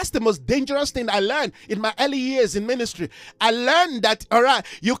the most dangerous thing I learned in my early years in ministry. I learned that, all right,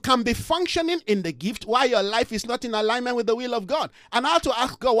 you can be functioning in the gift while your life is not in alignment with the will of God. And I had to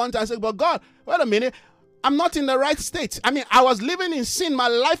ask God one time, I said, but God, wait a minute. I'm not in the right state. I was living in sin. My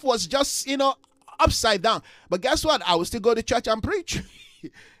life was just, upside down. But guess what? I will still go to church and preach.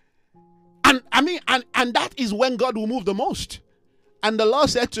 and that is when God will move the most. And the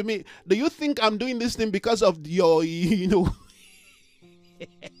Lord said to me, do you think I'm doing this thing because of your,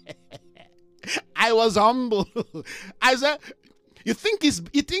 I was humble. I said, you think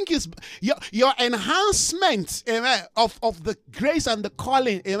your enhancement, amen, of the grace and the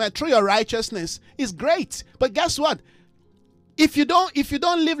calling, amen, through your righteousness is great. But guess what? If you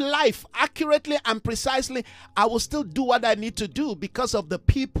don't live life accurately and precisely, I will still do what I need to do because of the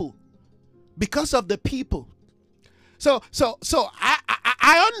people. Because of the people. So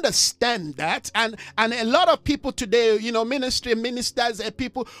I understand that, and a lot of people today, ministers,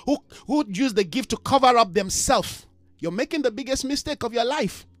 people who use the gift to cover up themselves. You're making the biggest mistake of your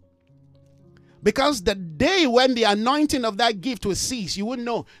life. Because the day when the anointing of that gift will cease, you wouldn't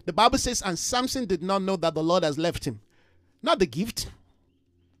know. The Bible says, and Samson did not know that the Lord has left him. Not the gift.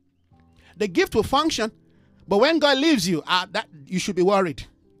 The gift will function, but when God leaves you, that you should be worried.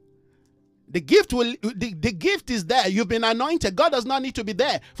 The gift is there. You've been anointed. God does not need to be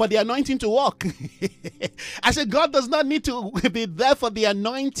there for the anointing to work. I said, God does not need to be there for the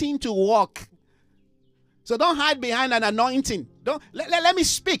anointing to work. So don't hide behind an anointing. Let me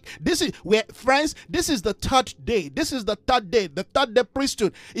speak. This is where, friends, this is the third day. This is the third day. The third day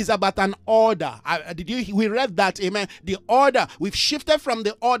priesthood is about an order. We read that, amen. The order. We've shifted from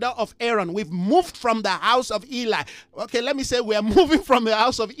the order of Aaron. We've moved from the house of Eli. Okay, let me say we're moving from the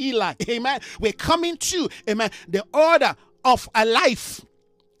house of Eli. Amen. We're coming to, amen, the order of a life.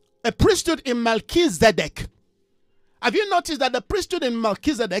 A priesthood in Melchizedek. Have you noticed that the priesthood in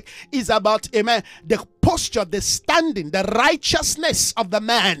Melchizedek is about, amen, the posture, the standing, the righteousness of the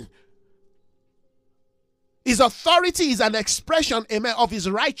man. His authority is an expression, amen, of his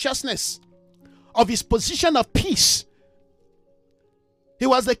righteousness, of his position of peace. He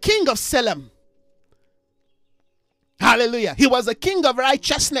was the king of Salem. Hallelujah. He was the king of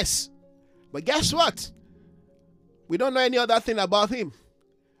righteousness. But guess what? We don't know any other thing about him.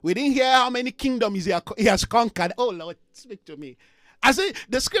 We didn't hear how many kingdoms he has conquered. Oh, Lord, speak to me. I say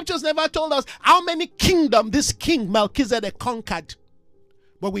the scriptures never told us how many kingdoms this king Melchizedek conquered.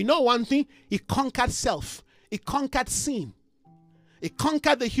 But we know one thing. He conquered self. He conquered sin. He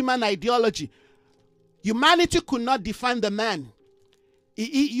conquered the human ideology. Humanity could not define the man.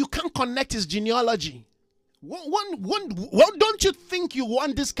 You can't connect his genealogy. Don't you think you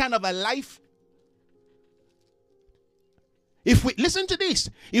want this kind of a life? If we listen to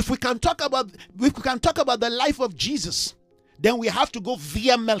this, if we can talk about the life of Jesus, then we have to go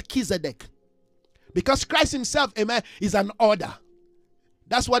via Melchizedek, because Christ himself, amen, is an order.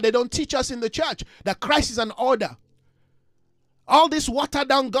 That's what they don't teach us in the church, that Christ is an order. All this watered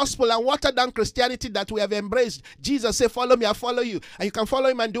down gospel and watered down Christianity that we have embraced, Jesus said, follow me, I follow you. And you can follow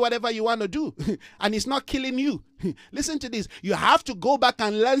him and do whatever you want to do. And it's not killing you. Listen to this. You have to go back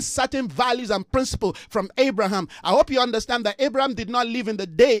and learn certain values and principles from Abraham. I hope you understand that Abraham did not live in the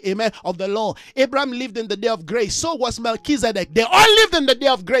day, amen, of the law. Abraham lived in the day of grace. So was Melchizedek. They all lived in the day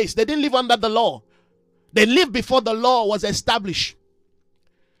of grace. They didn't live under the law. They lived before the law was established.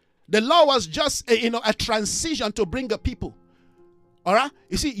 The law was just, a transition to bring a people. All right.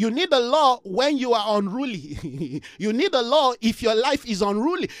 You see, you need the law when you are unruly. You need the law if your life is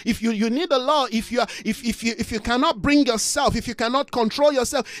unruly. If you need the law if you cannot bring yourself, if you cannot control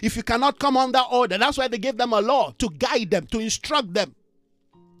yourself, if you cannot come under order. That's why they gave them a law to guide them, to instruct them.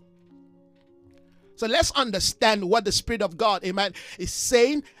 So let's understand what the Spirit of God, amen, is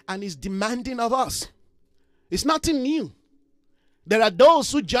saying and is demanding of us. It's nothing new. There are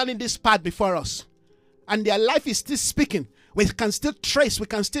those who journey this path before us, and their life is still speaking. We can still trace, we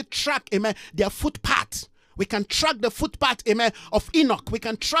can still track, amen, their footpath. We can track the footpath, amen, of Enoch. We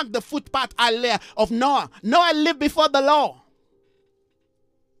can track the footpath, of Noah. Noah lived before the law.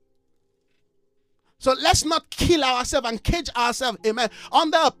 So let's not kill ourselves and cage ourselves, amen,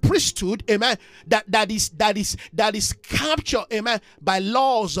 under a priesthood, amen, that is captured, amen, by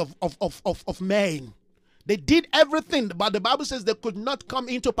laws of men. They did everything, but the Bible says they could not come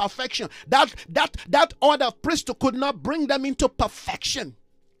into perfection. That order of priesthood could not bring them into perfection.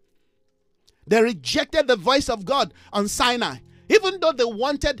 They rejected the voice of God on Sinai. Even though they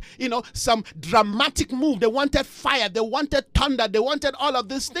wanted, some dramatic move, they wanted fire, they wanted thunder, they wanted all of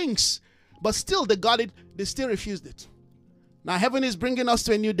these things. But still, they got it. They still refused it. Now, heaven is bringing us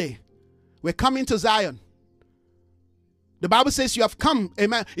to a new day. We're coming to Zion. The Bible says you have come,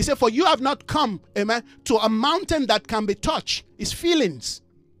 amen. It said, for you have not come, amen, to a mountain that can be touched. It's feelings.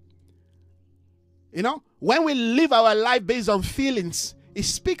 When we live our life based on feelings, it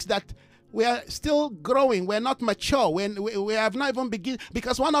speaks that we are still growing. We're not mature. We have not even begun.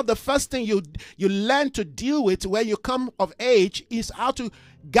 Because one of the first things you learn to deal with when you come of age is how to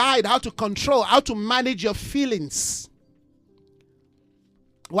guide, how to control, how to manage your feelings.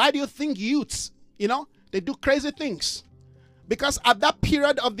 Why do you think youths, they do crazy things? Because at that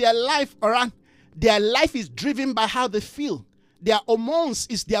period of their life, their life is driven by how they feel. Their hormones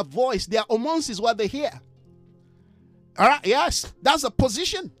is their voice. Their hormones is what they hear. All right, yes, that's a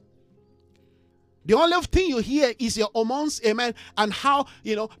position. The only thing you hear is your hormones, amen, and how,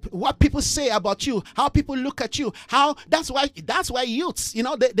 what people say about you, how people look at you, that's why youths,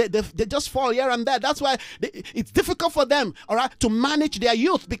 they just fall here and there. That's why it's difficult for them, all right, to manage their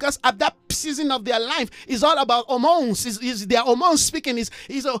youth, because at that season of their life, it's all about hormones. Is their hormones speaking? Is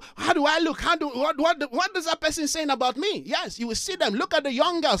how do I look? What does that person saying about me? Yes, you will see them. Look at the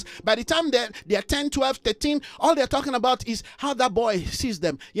young girls. By the time they're 10, 12, 13, all they're talking about is how that boy sees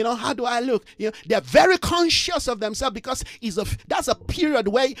them. How do I look? They're very conscious of themselves, because that's a period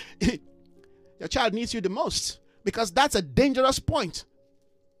where your child needs you the most, because that's a dangerous point,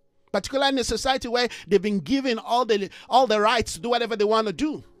 particularly in a society where they've been given all the rights to do whatever they want to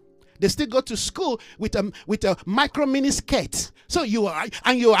do. They still go to school with a micro mini skirt. So you're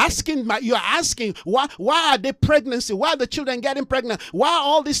asking why are they pregnancy? Why are the children getting pregnant? Why are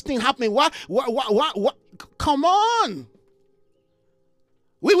all these things happening? Why? Come on.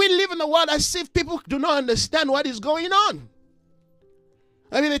 We live in a world as if people do not understand what is going on.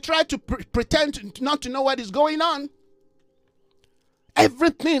 They try to pretend not to know what is going on.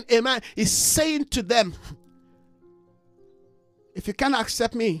 Everything, amen, is saying to them, if you cannot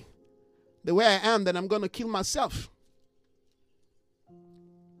accept me the way I am, then I'm going to kill myself.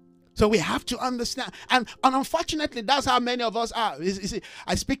 So we have to understand. And unfortunately, that's how many of us are. You see,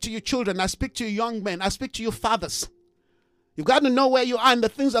 I speak to you children, I speak to you young men, I speak to you fathers. You've got to know where you are in the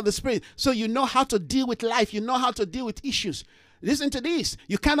things of the Spirit, so you know how to deal with life. You know how to deal with issues. Listen to this.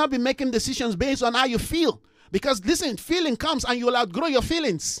 You cannot be making decisions based on how you feel. Because listen, feeling comes and you will outgrow your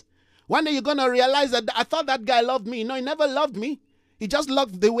feelings. One day you're going to realize that I thought that guy loved me. No, he never loved me. He just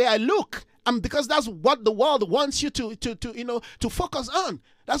loved the way I look. And because that's what the world wants you to focus on.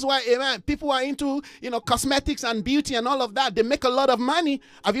 That's why, amen, people are into, cosmetics and beauty and all of that. They make a lot of money.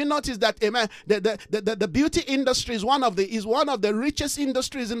 Have you noticed that, amen, the beauty industry is one of the richest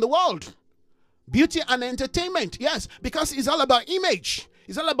industries in the world. Beauty and entertainment, yes, because it's all about image.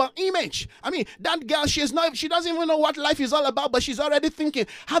 It's all about image. That girl, she doesn't even know what life is all about, but she's already thinking,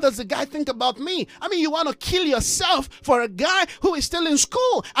 how does the guy think about me? You want to kill yourself for a guy who is still in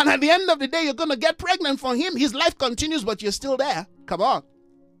school, and at the end of the day, you're going to get pregnant for him. His life continues, but you're still there. Come on.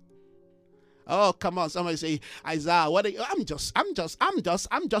 Oh, come on. Somebody say, Isaiah, what are you? I'm just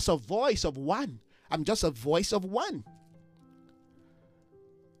a voice of one. I'm just a voice of one.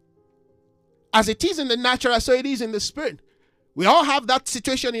 As it is in the natural, so it is in the spirit. We all have that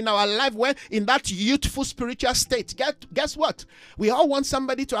situation in our life where in that youthful spiritual state, guess what? We all want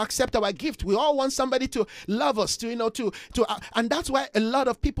somebody to accept our gift. We all want somebody to love us, and that's why a lot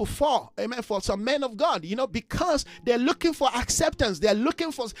of people fall, amen, for some men of God, because they're looking for acceptance. They're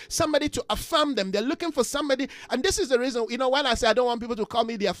looking for somebody to affirm them. They're looking for somebody, and this is the reason, when I say I don't want people to call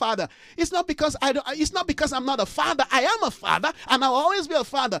me their father, it's not because I'm not a father. I am a father, and I'll always be a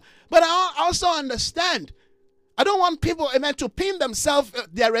father. But I also understand, I don't want people, amen, to pin themselves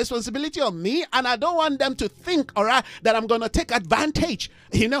their responsibility on me, and I don't want them to think, all right, that I'm going to take advantage,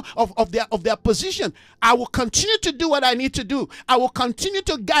 of their position. I will continue to do what I need to do. I will continue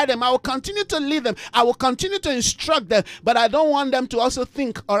to guide them. I will continue to lead them. I will continue to instruct them, but I don't want them to also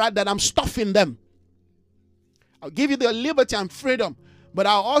think, all right, that I'm stuffing them. I'll give you the liberty and freedom, But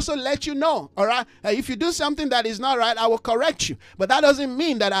I'll also let you know, all right? If you do something that is not right, I will correct you. But that doesn't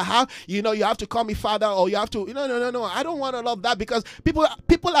mean that you have to call me father, or you have to, no. I don't want all of that, because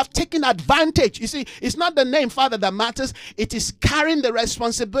people have taken advantage. You see, it's not the name father that matters. It is carrying the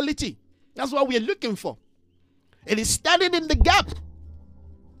responsibility. That's what we're looking for. It is standing in the gap.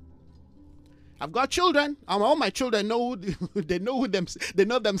 I've got children. All my children know they know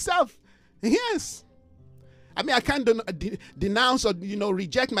themselves. Yes. I mean, I can't denounce or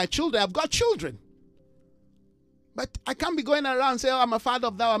reject my children. I've got children. But I can't be going around and say, oh, I'm a father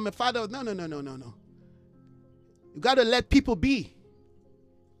of thou, I'm a father of... No. You got to let people be.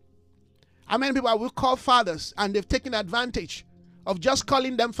 How many people I will call fathers, and they've taken advantage of just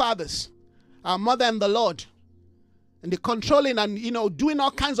calling them fathers? Our mother and the Lord. And they're controlling and, doing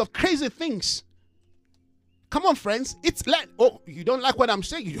all kinds of crazy things. Come on, friends. It's like, oh, you don't like what I'm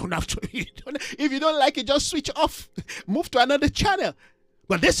saying? You don't have to. If you don't like it, just switch off. Move to another channel.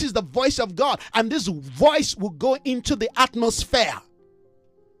 But this is the voice of God. And this voice will go into the atmosphere.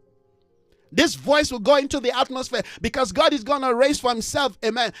 This voice will go into the atmosphere, because God is going to raise for himself.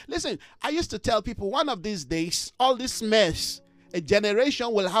 Amen. Listen, I used to tell people, one of these days, all this mess, a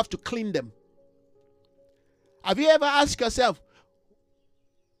generation will have to clean them. Have you ever asked yourself,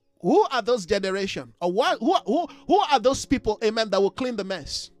 who are those generation? Or who are those people, amen, that will clean the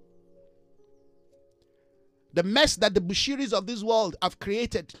mess? The mess that the Bushiris of this world have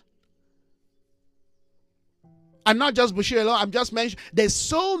created. And not just Bushiri alone, I'm just mentioning, there's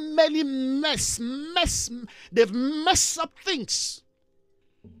so many they've messed up things.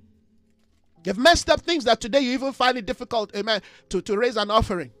 They've messed up things that today you even find it difficult, amen, to raise an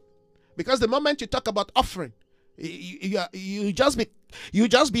offering. Because the moment you talk about offering, you just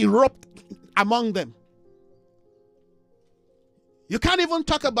be roped among them. You can't even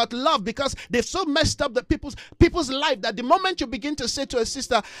talk about love, because they've so messed up the people's life that the moment you begin to say to a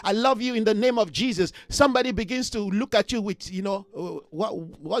sister, I love you in the name of Jesus, somebody begins to look at you with,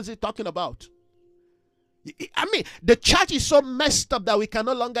 what's he talking about? I mean, the church is so messed up that we can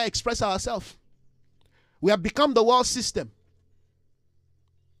no longer express ourselves. We have become the world system.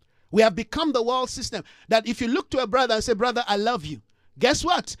 We have become the world system, that if you look to a brother and say, brother, I love you, guess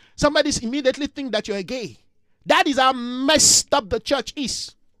what? Somebody's immediately think that you're gay. That is how messed up the church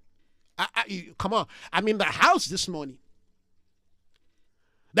is. Come on. I'm in the house this morning.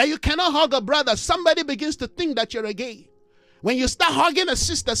 That you cannot hug a brother. Somebody begins to think that you're a gay. When you start hugging a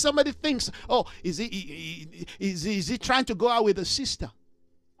sister, somebody thinks, oh, is he trying to go out with a sister?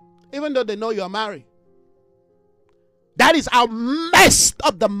 Even though they know you're married. That is how messed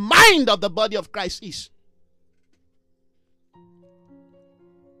up the mind of the body of Christ is.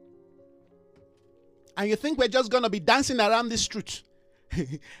 And you think we're just going to be dancing around this truth.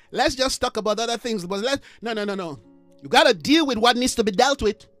 Let's just talk about other things. But no. You got to deal with what needs to be dealt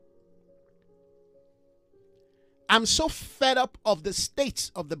with. I'm so fed up of the state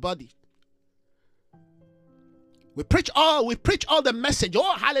of the body. We preach all the message.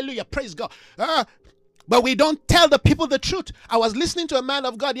 Oh, hallelujah, praise God. But we don't tell the people the truth. I was listening to a man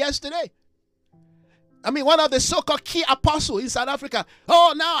of God yesterday. I mean, one of the so-called key apostles in South Africa.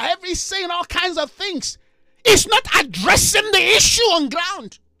 Oh, now he's saying all kinds of things. He's not addressing the issue on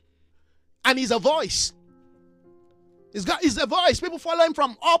ground. And he's a voice. He's a voice. People follow him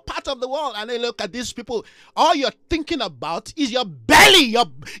from all parts of the world. And they look at these people. All you're thinking about is your belly.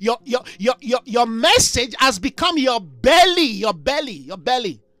 Your message has become your belly. Your belly.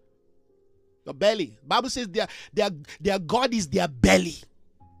 The Bible says their God is their belly.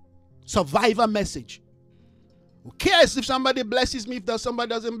 Survivor message. Who cares if somebody blesses me, if somebody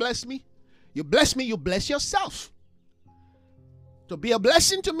doesn't bless me? You bless me, you bless yourself. To be a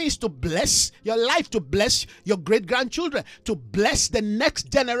blessing to me is to bless your life, to bless your great-grandchildren, to bless the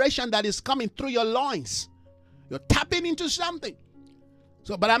next generation that is coming through your loins. You're tapping into something.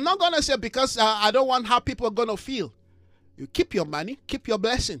 So, but I'm not going to say, because I don't want how people are going to feel. You keep your money, keep your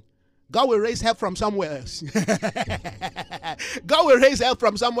blessing. God will raise help from somewhere else. God will raise help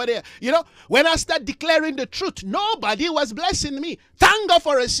from somewhere else. When I start declaring the truth, nobody was blessing me. Thank God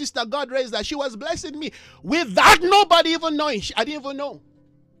for a sister God raised that she was blessing me without nobody even knowing. I didn't even know.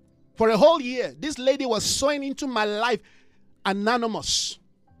 For a whole year, this lady was sowing into my life anonymous.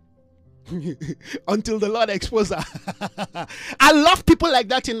 Until the Lord exposed her. I love people like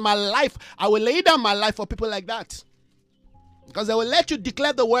that in my life. I will lay down my life for people like that. Because they will let you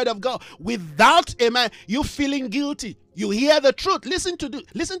declare the word of God without, amen, you feeling guilty. You hear the truth. Listen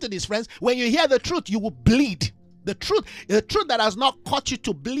to this, friends. When you hear the truth, you will bleed. The truth that has not caught you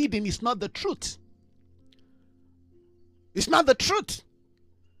to bleeding is not the truth. It's not the truth.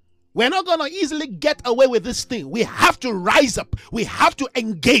 We're not going to easily get away with this thing. We have to rise up. We have to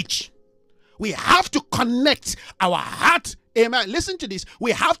engage. We have to connect our heart. Amen. Listen to this.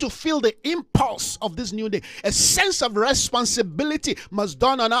 We have to feel the impulse of this new day. A sense of responsibility must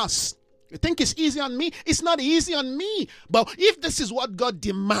dawn on us. You think it's easy on me? It's not easy on me. But if this is what God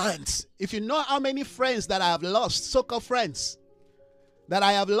demands, if you know how many friends that I have lost, so-called friends, that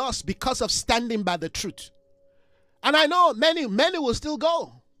I have lost because of standing by the truth. And I know many will still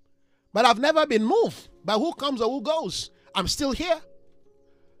go. But I've never been moved by who comes or who goes. I'm still here.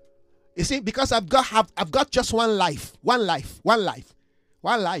 You see, because I've got just one life. And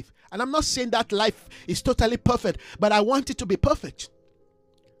I'm not saying that life is totally perfect, but I want it to be perfect.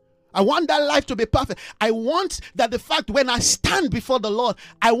 I want that life to be perfect. I want that the fact when I stand before the Lord,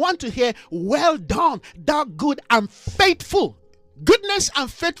 I want to hear, well done, thou good and faithful. Goodness and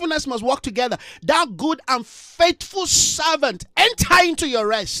faithfulness must work together. Thou good and faithful servant, enter into your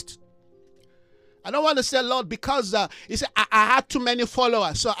rest. I don't want to say, Lord, because he said I had too many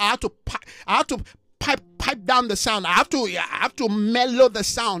followers, so I have to pipe down the sound. I have to mellow the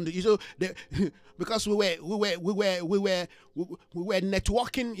sound. You know, because we were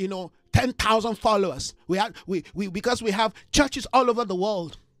networking. 10,000 followers. Because we have churches all over the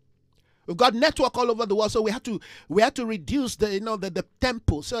world. We've got network all over the world, so we have to reduce the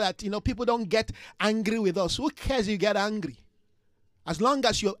tempo so that people don't get angry with us. Who cares if you get angry? As long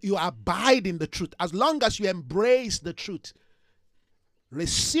as you abide in the truth, as long as you embrace the truth,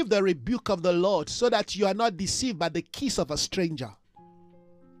 receive the rebuke of the Lord so that you are not deceived by the kiss of a stranger.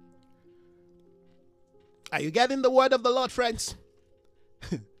 Are you getting the word of the Lord, friends?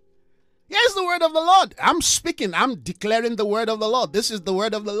 Here's the word of the Lord. I'm speaking. I'm declaring the word of the Lord. This is the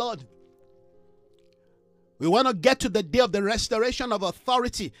word of the Lord. We want to get to the day of the restoration of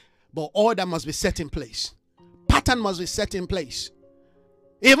authority, but order must be set in place. Pattern must be set in place.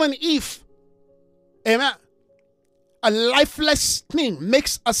 Even if, amen, a lifeless thing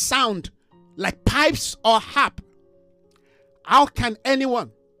makes a sound like pipes or harp, how can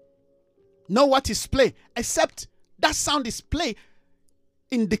anyone know what is play except that sound is play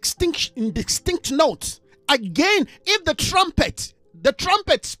in distinct notes? Again, if the trumpet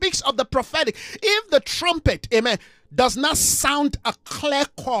speaks of the prophetic, if the trumpet, amen, does not sound a clear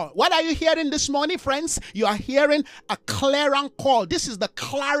call. What are you hearing this morning, friends? You are hearing a clarion call. This is the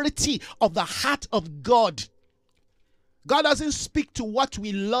clarity of the heart of God. God doesn't speak to what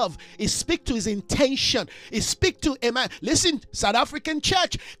we love. He speaks to his intention. He speaks to, amen. Listen, South African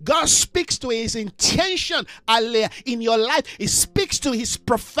church, God speaks to his intention in your life. He speaks to his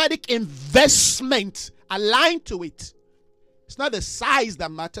prophetic investment aligned to it. It's not the size that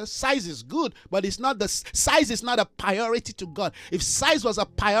matters. Size is good, but size is not a priority to God. If size was a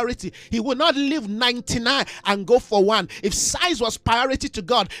priority, he would not leave 99 and go for one. If size was priority to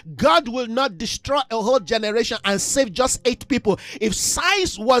God, God will not destroy a whole generation and save just 8 people. If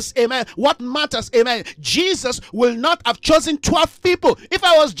size was, amen, what matters, amen, Jesus will not have chosen 12 people. If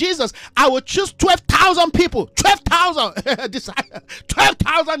I was Jesus, I would choose 12,000 people. 12,000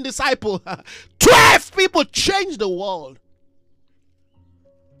 12,000 disciples. 12 people change the world.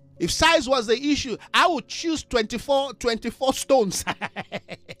 If size was the issue, I would choose 24 stones.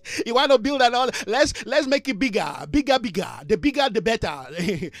 You want to build another? Let's make it bigger. The bigger, the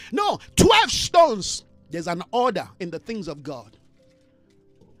better. No, 12 stones. There's an order in the things of God.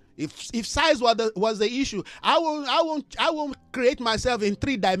 If size was the issue, I won't create myself in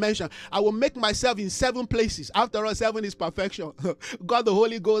 3 dimensions. I will make myself in 7 places. After all, 7 is perfection. God the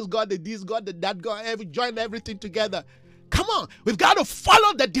Holy Ghost, God the this, God the that, God join everything together. Come on, we've got to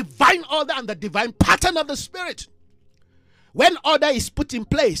follow the divine order and the divine pattern of the Spirit. When order is put in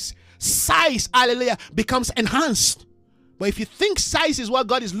place, size, hallelujah, becomes enhanced. But if you think size is what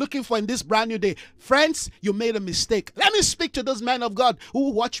God is looking for in this brand new day, friends, you made a mistake. Let me speak to those men of God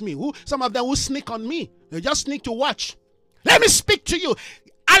who watch me, some of them who sneak on me. They just sneak to watch. Let me speak to you.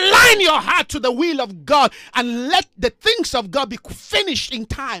 Align your heart to the will of God and let the things of God be finished in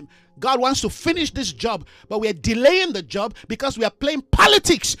time. God wants to finish this job, but we are delaying the job because we are playing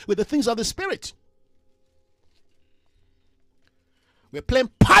politics with the things of the Spirit. We're playing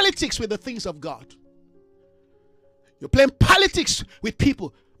politics with the things of God. You're playing politics with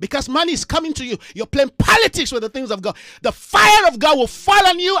people because money is coming to you. You're playing politics with the things of God. The fire of God will fall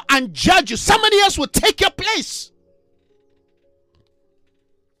on you and judge you. Somebody else will take your place.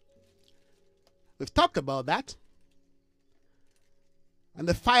 We've talked about that. And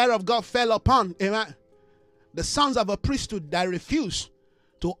the fire of God fell upon, amen, the sons of a priesthood that refused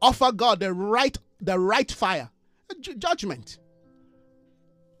to offer God the right fire. Judgment.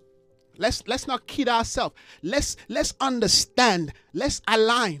 Let's not kid ourselves. Let's understand. Let's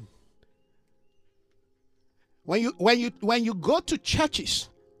align. When you go to churches,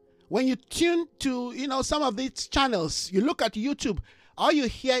 when you tune to some of these channels, you look at YouTube, all you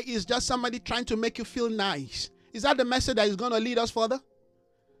hear is just somebody trying to make you feel nice. Is that the message that is going to lead us further?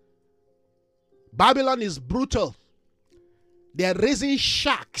 Babylon is brutal. They're raising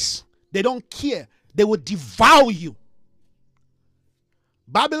sharks. They don't care. They will devour you.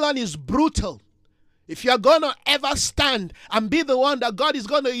 Babylon is brutal. If you're going to ever stand and be the one that God is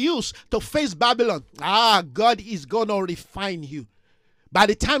going to use to face Babylon, God is going to refine you. By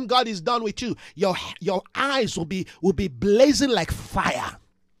the time God is done with you, your eyes will be blazing like fire.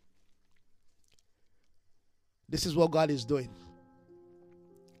 This is what God is doing.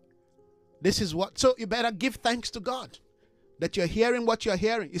 So you better give thanks to God that you're hearing what you're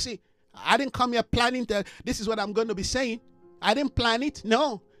hearing. You see, I didn't come here planning that this is what I'm going to be saying. I didn't plan it.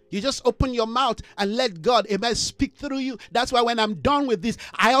 No. You just open your mouth and let God, amen, speak through you. That's why when I'm done with this,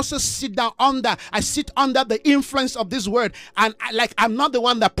 I also sit under the influence of this word. And I'm not the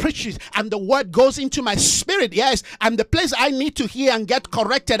one that preaches, and the word goes into my spirit. Yes, I'm the place I need to hear and get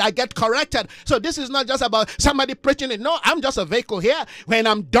corrected. I get corrected. So this is not just about somebody preaching it. No, I'm just a vehicle here. When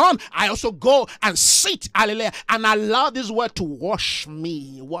I'm done, I also go and sit, hallelujah, and allow this word to wash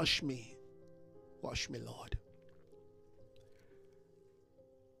me. Wash me. Wash me, Lord.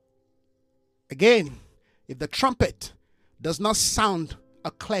 Again, if the trumpet does not sound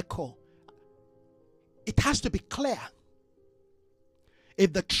a clear call, it has to be clear.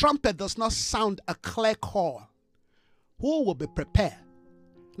 If the trumpet does not sound a clear call, who will be prepared?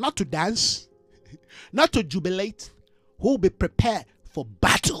 Not to dance, not to jubilate. Who will be prepared for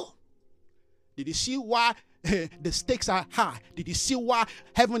battle? Did you see why the stakes are high? Did you see why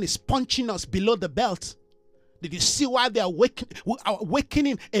heaven is punching us below the belt? Did you see why they are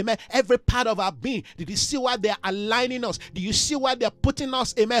awakening, amen, every part of our being? Did you see why they are aligning us? Do you see why they are putting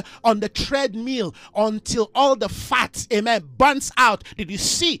us, amen, on the treadmill until all the fat, amen, burns out? Did you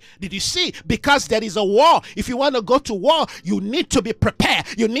see? Did you see? Because there is a war. If you want to go to war, you need to be prepared.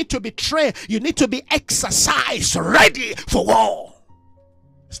 You need to be trained. You need to be exercised, ready for war.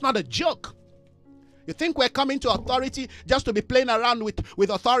 It's not a joke. You think we're coming to authority just to be playing around with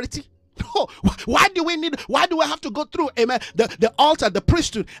authority? No. Why do we have to go through, amen, the altar, the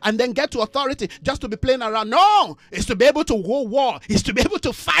priesthood, and then get to authority just to be playing around? No, it's to be able to go war. It's to be able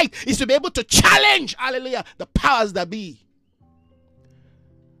to fight. It's to be able to challenge, hallelujah, the powers that be.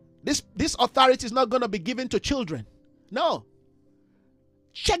 This authority is not going to be given to children. No.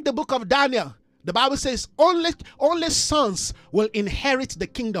 Check the book of Daniel. The Bible says only sons will inherit the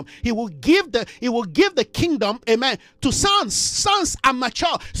kingdom. He will give the kingdom, amen, to sons. Sons are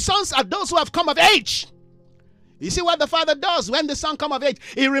mature. Sons are those who have come of age. You see what the father does when the son comes of age?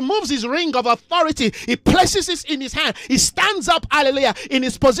 He removes his ring of authority. He places it in his hand. He stands up, hallelujah, in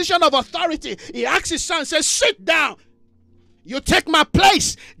his position of authority. He asks his son, says, sit down. You take my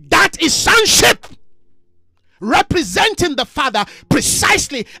place. That is sonship. Representing the Father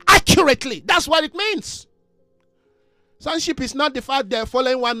precisely, accurately. That's what it means. Sonship is not the fact they're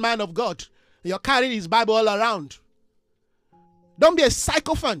following one man of God. You're carrying his Bible all around. Don't be a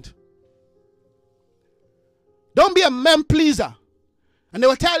sycophant. Don't be a man pleaser. And they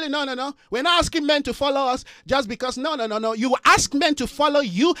will tell you, no. We're not asking men to follow us just because, no. You will ask men to follow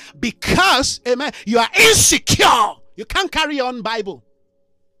you because, amen, you are insecure. You can't carry your own Bible.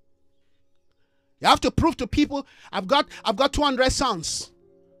 You have to prove to people, I've got 200 sons.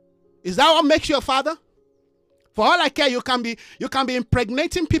 Is that what makes you a father? For all I care, you can be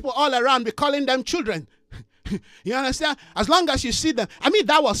impregnating people all around, be calling them children. You understand? As long as you see them. I mean,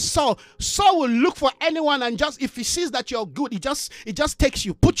 that was Saul. Saul will look for anyone, and just if he sees that you're good, he just takes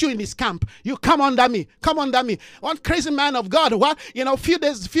you, put you in his camp. You come under me. Come under me. One crazy man of God. What?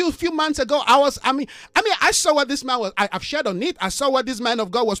 Few months ago, I saw what this man was. I've shared on it. I saw what this man of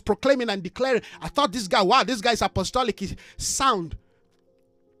God was proclaiming and declaring. I thought this guy is apostolic. He's sound.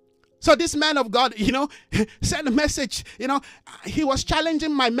 So this man of God, sent a message, he was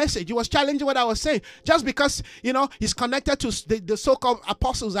challenging my message. He was challenging what I was saying. Just because, he's connected to the so-called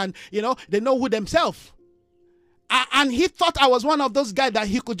apostles and, they know who themselves. And he thought I was one of those guys that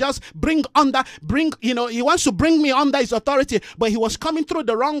he could just he wants to bring me under his authority, but he was coming through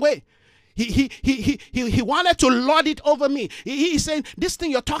the wrong way. He wanted to lord it over me. He's saying, this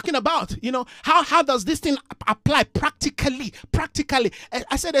thing you're talking about, how does this thing apply practically?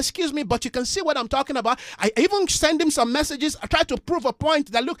 I said, excuse me, but you can see what I'm talking about. I even send him some messages. I try to prove a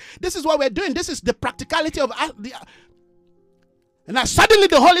point that, look, this is what we're doing. This is the practicality of and suddenly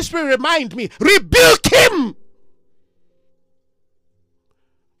the Holy Spirit remind me, rebuke him.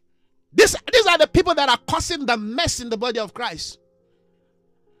 These are the people that are causing the mess in the body of Christ.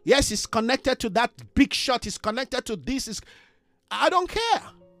 Yes, he's connected to that big shot. He's connected to this. I don't care.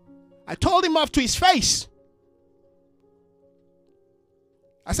 I told him off to his face.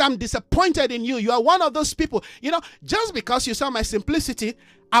 I said, I'm disappointed in you. You are one of those people. You know, just because you saw my simplicity,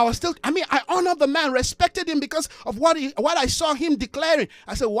 I honored the man, respected him because of what I saw him declaring.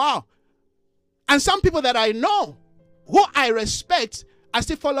 I said, wow. And some people that I know, who I respect, are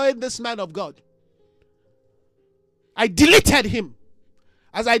still following this man of God. I deleted him.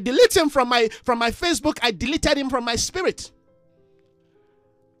 As I delete him from my Facebook, I deleted him from my spirit.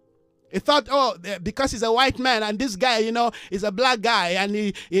 He thought, oh, because he's a white man and this guy, you know, is a black guy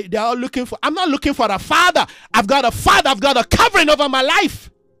and they're all looking for... I'm not looking for a father. I've got a father. I've got a covering over my life.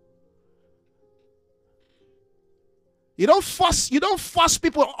 You don't force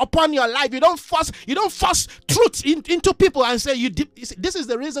people upon your life. You don't force truth into people and say, this is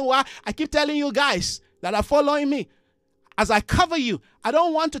the reason why I keep telling you guys that are following me. As I cover you, I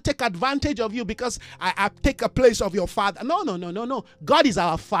don't want to take advantage of you because I take a place of your father. No. God is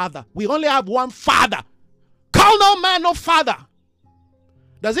our father. We only have one father. Call no man no father.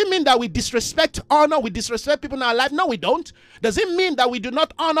 Does it mean that we disrespect honor? We disrespect people in our life? No, we don't. Does it mean that we do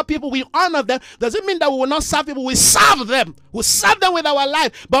not honor people? We honor them. Does it mean that we will not serve people? We serve them. We serve them with our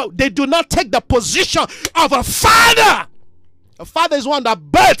life. But they do not take the position of a father. A father is one that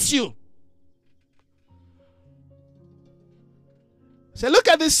births you. Say, look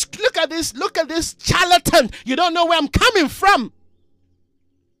at this charlatan. You don't know where I'm coming from.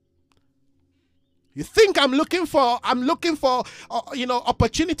 You think I'm looking for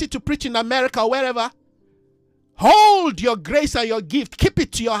opportunity to preach in America or wherever? Hold your grace and your gift. Keep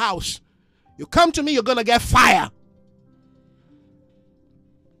it to your house. You come to me, you're going to get fire.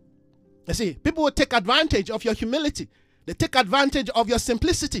 You see, people will take advantage of your humility. They take advantage of your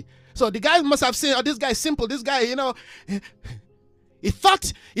simplicity. So the guy must have seen, oh, this guy is simple. This guy, you know... He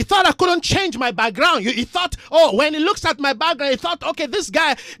thought I couldn't change my background. He thought, oh, when he looks at my background, he thought, okay, this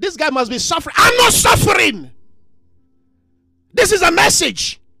guy must be suffering. I'm not suffering. This is a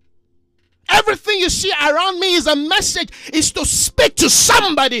message. Everything you see around me is a message. It's to speak to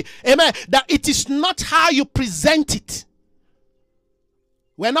somebody, amen, that it is not how you present it.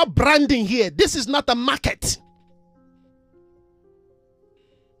 We're not branding here. This is not a market.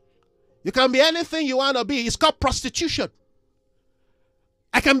 You can be anything you want to be. It's called prostitution.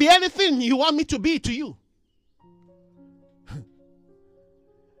 I can be anything you want me to be to you.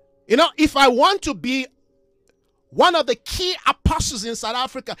 You know, if I want to be one of the key apostles in South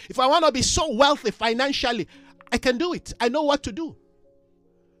Africa, if I want to be so wealthy financially, I can do it. I know what to do.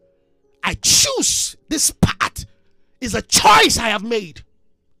 I choose. This path is a choice I have made.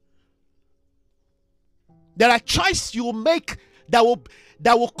 There are choices you will make that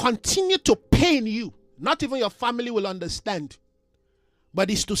will continue to pain you. Not even your family will understand. But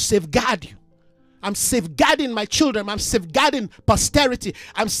it's to safeguard you. I'm safeguarding my children. I'm safeguarding posterity.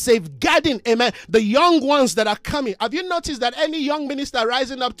 I'm safeguarding, amen, the young ones that are coming. Have you noticed that any young minister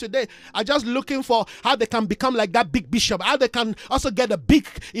rising up today are just looking for how they can become like that big bishop, how they can also get a big,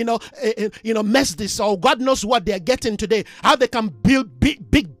 Methodist, or God knows what they're getting today, how they can build big,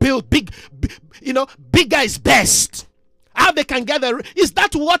 bigger is best. How they can get is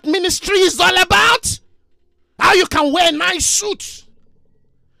that what ministry is all about? How you can wear nice suits?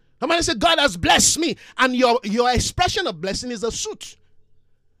 Somebody say, God has blessed me. And your expression of blessing is a suit.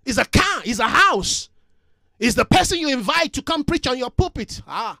 Is a car. Is a house. Is the person you invite to come preach on your pulpit.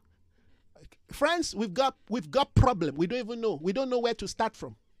 Friends, we've got problem. We don't even know. We don't know where to start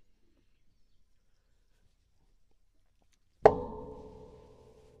from.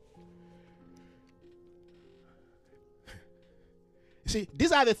 You see,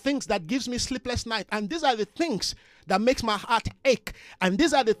 these are the things that gives me sleepless night. And these are the things that makes my heart ache. And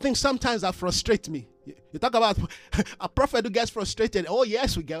these are the things sometimes that frustrate me. You talk about a prophet who gets frustrated. Oh,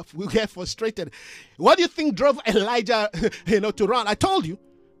 yes, we get frustrated. What do you think drove Elijah to run? I told you.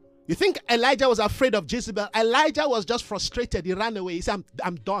 You think Elijah was afraid of Jezebel? Elijah was just frustrated. He ran away. He said,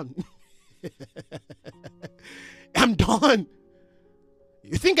 I'm done. I'm done.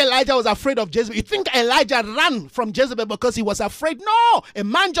 You think Elijah was afraid of Jezebel? You think Elijah ran from Jezebel because he was afraid? No! A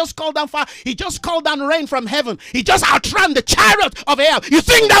man just called down fire. He just called down rain from heaven. He just outran the chariot of Ahab. You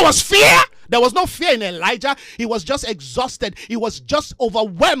think that was fear? There was no fear in Elijah. He was just exhausted. He was just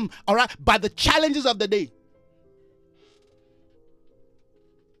overwhelmed, all right, by the challenges of the day.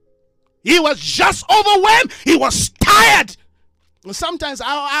 He was just overwhelmed. He was tired. And sometimes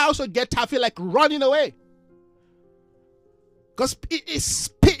I also get tired. I feel like running away. Because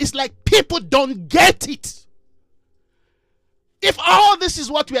it's like people don't get it. If all this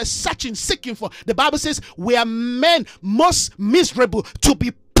is what we are seeking for, the Bible says we are men most miserable to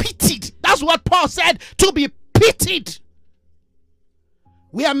be pitied. That's what Paul said, to be pitied.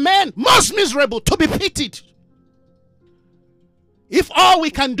 We are men most miserable, to be pitied. If all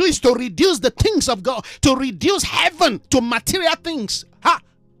we can do is to reduce the things of God, to reduce heaven to material things,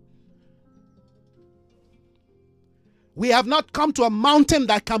 we have not come to a mountain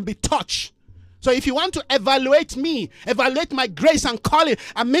that can be touched. So if you want to evaluate me, evaluate my grace and calling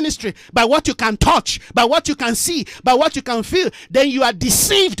and ministry by what you can touch, by what you can see, by what you can feel, then you are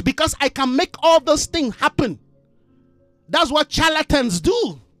deceived, because I can make all those things happen. That's what charlatans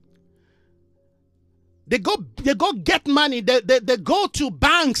do. They go get money. They go to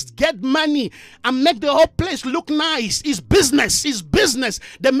banks, get money, and make the whole place look nice. It's business. It's business.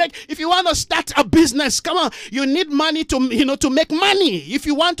 If you want to start a business, come on, you need money to make money. If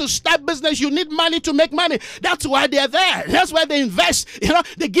you want to start business, you need money to make money. That's why they're there. That's why they invest.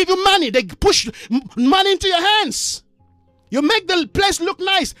 They give you money. They push money into your hands. You make the place look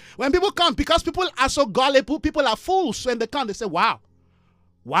nice. When people come, because people are so gullible, people are fools. When they come, they say, wow,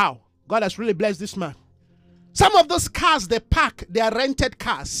 God has really blessed this man. Some of those cars they park, they are rented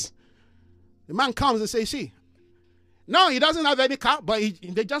cars. The man comes and says, see, no, he doesn't have any car, but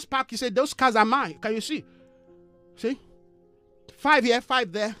they just park. He said, those cars are mine. Can you see? See? 5 here,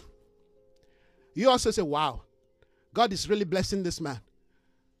 5 there. You also say, wow, God is really blessing this man.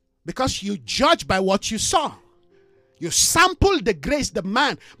 Because you judge by what you saw. You sample the grace, the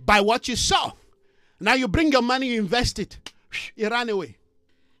man, by what you saw. Now you bring your money, you invest it. It ran away.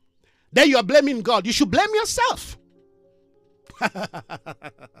 Then you are blaming God. You should blame yourself.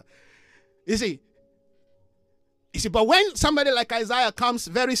 You see, but when somebody like Isaiah comes,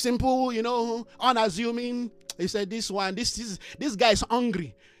 very simple, unassuming, he said, this guy is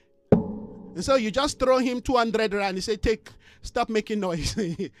hungry. And so you just throw him 200 rand. He said, stop making noise.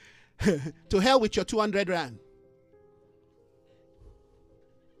 To hell with your 200 rand.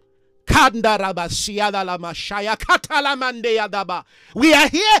 We are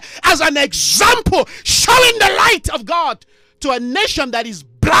here as an example, showing the light of God to a nation that is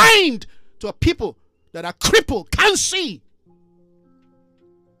blind, to a people that are crippled, can't see.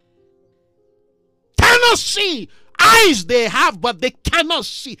 Cannot see. Eyes they have, but they cannot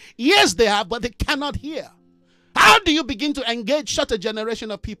see. Ears they have, but they cannot hear. How do you begin to engage such a generation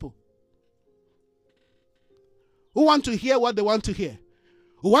of people who want to hear what they want to hear?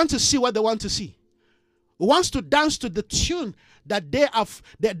 Who want to see what they want to see? Who wants to dance to the tune that they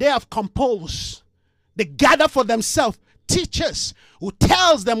have composed? They gather for themselves teachers who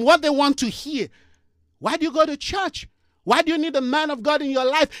tells them what they want to hear. Why do you go to church? Why do you need a man of God in your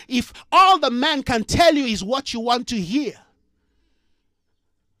life if all the man can tell you is what you want to hear?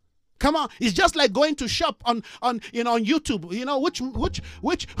 Come on, it's just like going to shop on YouTube.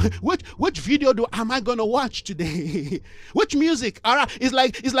 Which video am I gonna watch today? Which music? All right, it's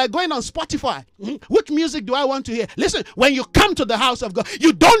like going on Spotify. Which music do I want to hear? Listen, when you come to the house of God,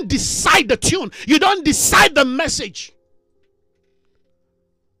 you don't decide the tune. You don't decide the message.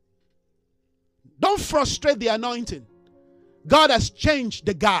 Don't frustrate the anointing. God has changed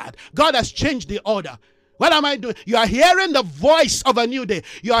the guard. God has changed the order. What am I doing? You are hearing the voice of a new day.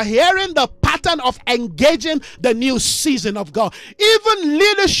 You are hearing the pattern of engaging the new season of God. Even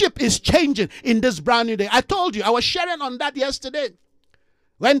leadership is changing in this brand new day. I told you, I was sharing on that yesterday.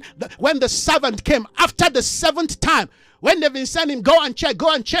 When the servant came after the 7th time, when they've been sending, go and check,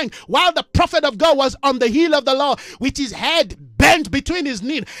 while the prophet of God was on the hill of the Lord with his head bent between his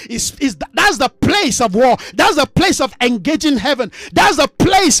knees. That's the place of war. That's the place of engaging heaven. That's the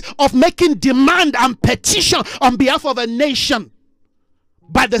place of making demand and petition on behalf of a nation.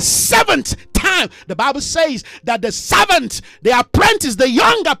 By the 7th time, the Bible says that the servant, the apprentice, the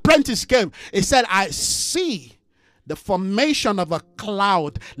young apprentice came. He said, I see the formation of a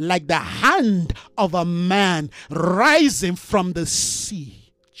cloud like the hand of a man rising from the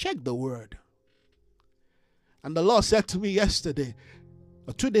sea. Check the word. And the Lord said to me yesterday,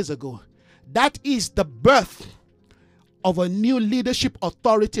 or 2 days ago, that is the birth of a new leadership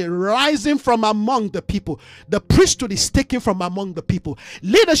authority rising from among the people. The priesthood is taken from among the people.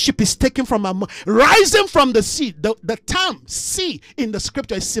 Leadership is taken from among, rising from the sea. The term sea in the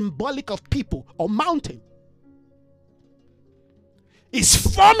scripture is symbolic of people or mountain. It's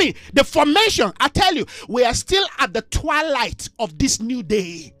forming. The formation, I tell you, we are still at the twilight of this new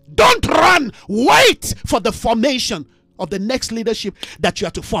day. Don't run. Wait for the formation of the next leadership that you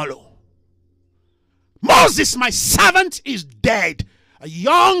are to follow. Moses, my servant, is dead. A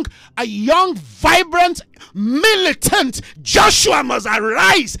young, vibrant, militant Joshua must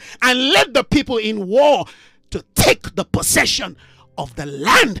arise and lead the people in war to take the possession of the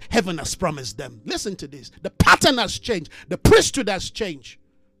land heaven has promised them. Listen to this. The pattern has changed. The priesthood has changed.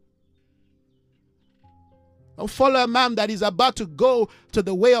 Don't follow a man that is about to go to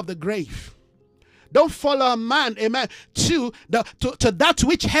the way of the grave. Don't follow a man, amen, to that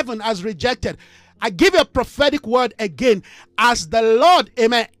which heaven has rejected. I give you a prophetic word again. As the Lord,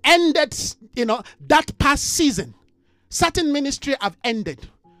 amen, ended, that past season, certain ministry have ended.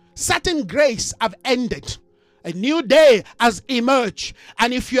 Certain grace have ended. A new day has emerged.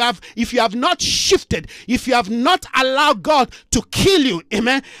 And if you have not shifted, if you have not allowed God to kill you,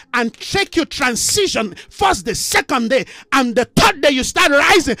 amen, and take you transition, first day, second day, and the third day you start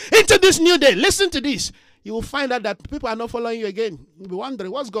rising into this new day, listen to this. You will find out that people are not following you again. You'll be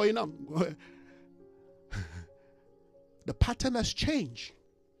wondering what's going on. The pattern has changed.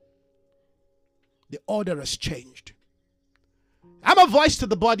 The order has changed. I'm a voice to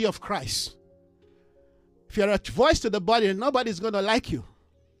the body of Christ. If you're a voice to the body, nobody's going to like you.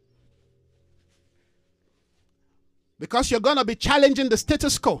 Because you're going to be challenging the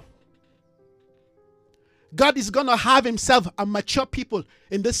status quo. God is going to have himself a mature people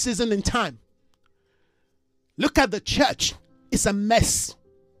in this season in time. Look at the church. It's a mess.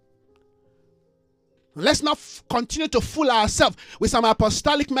 Let's not continue to fool ourselves with some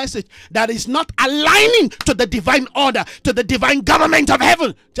apostolic message that is not aligning to the divine order, to the divine government of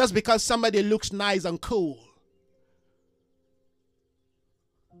heaven, just because somebody looks nice and cool.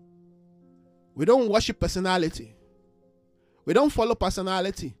 We don't worship personality. We don't follow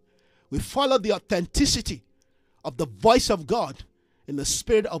personality. We follow the authenticity of the voice of God in the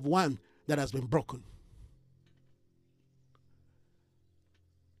spirit of one that has been broken.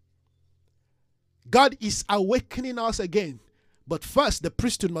 God is awakening us again. But first, the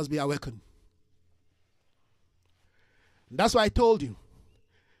priesthood must be awakened. That's why I told you,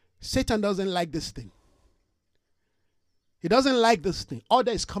 Satan doesn't like this thing. He doesn't like this thing.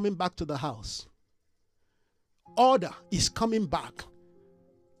 Order is coming back to the house. Order is coming back.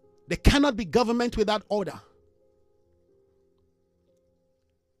 There cannot be government without order.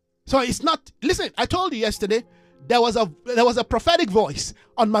 So it's not, listen, I told you yesterday, there was a prophetic voice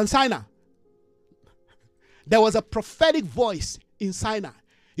on Mount Sinai. There was a prophetic voice in Sinai.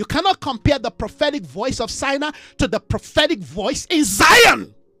 You cannot compare the prophetic voice of Sinai to the prophetic voice in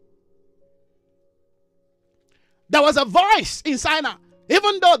Zion. There was a voice in Sinai,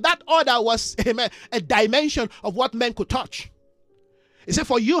 even though that order was a dimension of what men could touch. He said,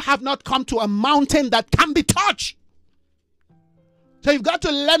 for you have not come to a mountain that can be touched. So you've got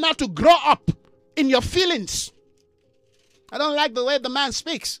to learn how to grow up in your feelings. I don't like the way the man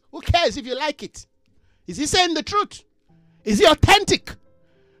speaks. Who cares if you like it? Is he saying the truth? Is he authentic?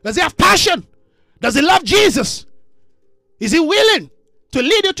 Does he have passion? Does he love Jesus? Is he willing to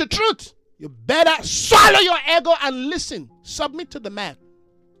lead you to truth? You better swallow your ego and listen. Submit to the man.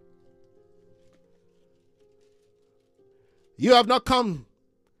 You have not come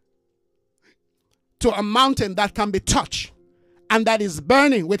to a mountain that can be touched and that is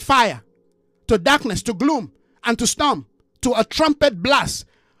burning with fire, to darkness, to gloom, and to storm, to a trumpet blast,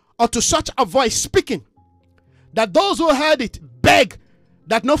 or to such a voice speaking, that those who heard it beg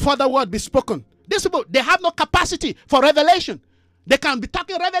that no further word be spoken. These people, they have no capacity for revelation. They can be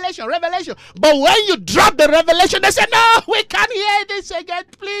talking revelation. But when you drop the revelation, they say, no, we can't hear this again.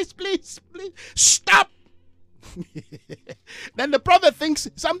 Please, stop. Then the prophet thinks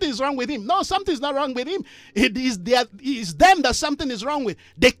something is wrong with him. No, something is not wrong with him. It is them that something is wrong with.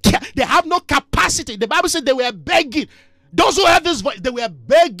 They have no capacity. The Bible said they were begging. Those who heard this voice, they were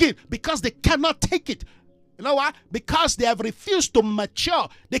begging because they cannot take it. You know why? Because they have refused to mature.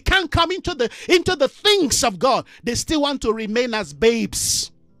 They can't come into the things of God. They still want to remain as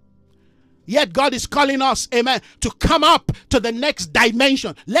babes. Yet God is calling us, amen, to come up to the next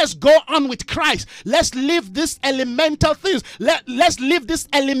dimension. Let's go on with Christ. Let's leave these elemental things. Let's leave this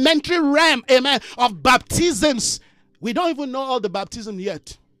elementary realm, amen, of baptisms. We don't even know all the baptism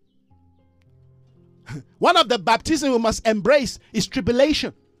yet. One of the baptisms we must embrace is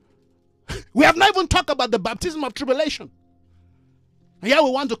tribulation. We have not even talked about the baptism of tribulation. And here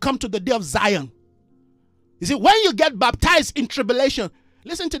we want to come to the day of Zion. You see, when you get baptized in tribulation,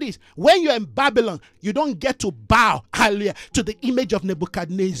 listen to this. When you're in Babylon, you don't get to bow, hallelujah, to the image of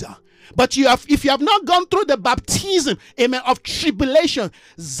Nebuchadnezzar. But if you have not gone through the baptism, amen, of tribulation,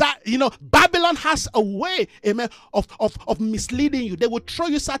 Babylon has a way, amen, of misleading you. They will throw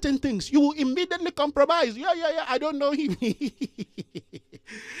you certain things. You will immediately compromise. Yeah, I don't know him.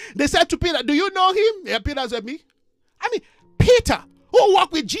 They said to Peter, do you know him? Yeah, Peter said, me. I mean, Peter, who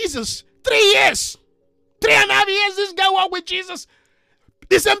walked with Jesus 3 years, 3.5 years, this guy walked with Jesus.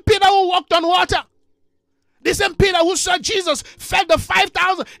 The same Peter who walked on water. The same Peter who saw Jesus fed the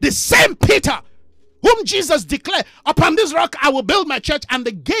 5,000. The same Peter whom Jesus declared, upon this rock I will build my church and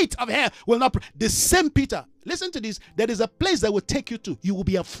the gate of hell will not. The same Peter listen to this, there is a place that will take you to. You will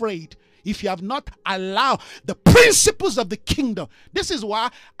be afraid if you have not allowed the principles of the kingdom. This is why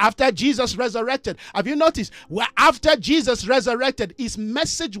after Jesus resurrected, have you noticed, where after Jesus resurrected, his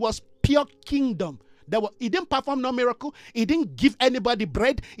message was pure kingdom. He didn't perform no miracle. He didn't give anybody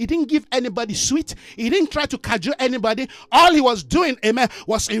bread. He didn't give anybody sweet. He didn't try to cajole anybody. All he was doing, amen,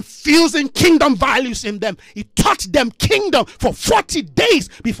 was infusing kingdom values in them. He taught them kingdom for 40 days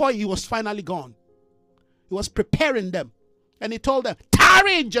before he was finally gone. He was preparing them. And he told them,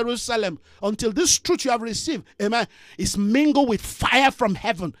 tarry in Jerusalem until this truth you have received, amen, is mingled with fire from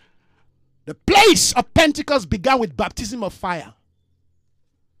heaven. The place of Pentecost began with baptism of fire.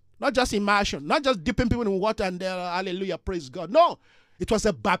 Not just immersion, not just dipping people in water and hallelujah, praise God. No, it was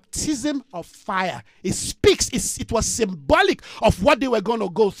a baptism of fire. It speaks, it was symbolic of what they were going to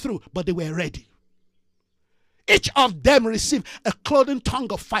go through, but they were ready. Each of them received a clothing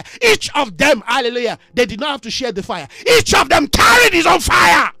tongue of fire. Each of them, hallelujah, they did not have to share the fire. Each of them carried his own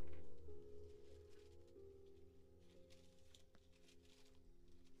fire.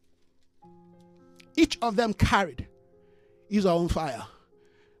 Each of them carried his own fire.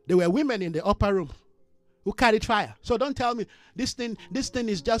 There were women in the upper room who carried fire. So don't tell me this thing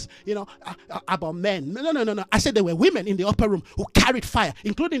is just, about men. No. I said there were women in the upper room who carried fire,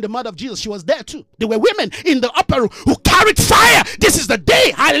 including the mother of Jesus. She was there too. There were women in the upper room who carried fire. This is the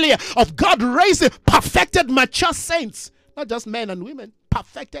day, hallelujah, of God raising perfected, mature saints. Not just men and women,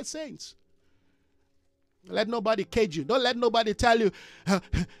 perfected saints. Let nobody cage you. Don't let nobody tell you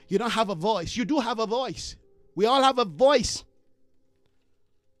you don't have a voice. You do have a voice. We all have a voice.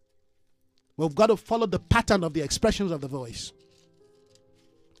 We've got to follow the pattern of the expressions of the voice.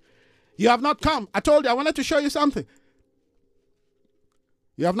 You have not come. I told you, I wanted to show you something.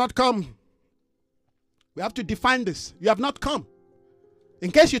 You have not come. We have to define this. You have not come. In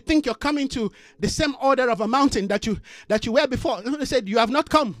case you think you're coming to the same order of a mountain that you were before. They said you have not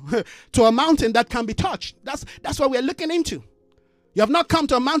come to a mountain that can be touched. That's what we're looking into. You have not come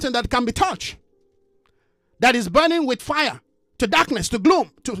to a mountain that can be touched. That is burning with fire. To darkness, to gloom,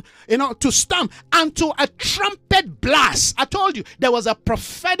 to storm, and to a trumpet blast. I told you there was a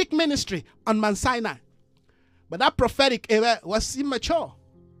prophetic ministry on Mount Sinai, but that prophetic was immature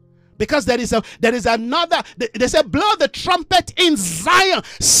because there is another. They said, "Blow the trumpet in Zion,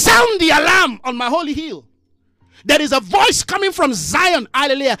 sound the alarm on my holy hill." There is a voice coming from Zion,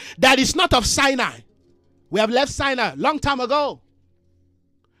 hallelujah, that is not of Sinai. We have left Sinai long time ago.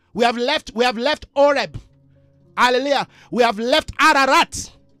 We have left Horeb. Hallelujah. We have left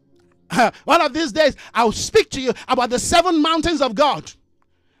Ararat. One of these days, I'll speak to you about the 7 mountains of God.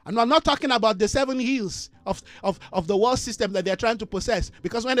 And I'm not talking about the 7 hills of the world system that they're trying to possess.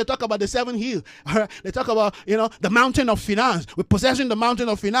 Because when they talk about the 7 hills, they talk about, the mountain of finance. We're possessing the mountain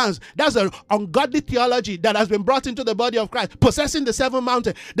of finance. That's an ungodly theology that has been brought into the body of Christ. Possessing the 7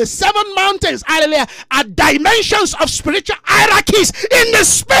 mountains. The 7 mountains, hallelujah, are dimensions of spiritual hierarchies in the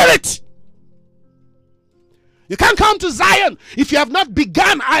spirit. You can't come to Zion if you have not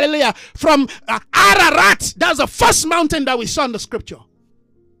begun, hallelujah, from Ararat. That's the first mountain that we saw in the scripture.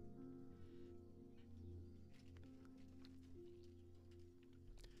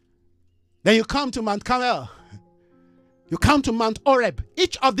 Then you come to Mount Carmel. You come to Mount Horeb.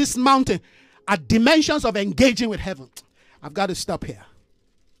 Each of these mountains are dimensions of engaging with heaven. I've got to stop here.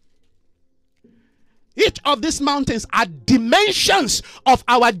 Each of these mountains are dimensions of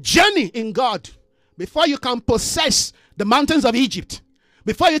our journey in God. Before you can possess the mountains of Egypt,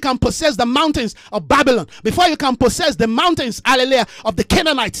 before you can possess the mountains of Babylon, before you can possess the mountains, hallelujah, of the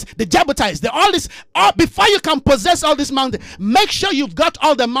Canaanites, the Jebusites, before you can possess all these mountains, make sure you've got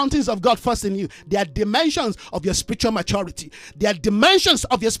all the mountains of God first in you. They are dimensions of your spiritual maturity. They are dimensions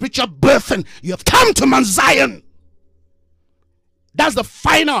of your spiritual birthing. You have come to Mount Zion. That's the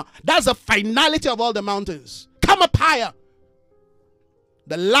finality of all the mountains. Come up higher.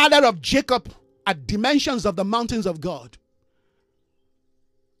 The ladder of Jacob are dimensions of the mountains of God.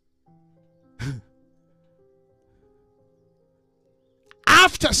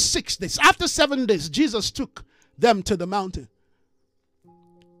 After 6 days, after 7 days, Jesus took them to the mountain.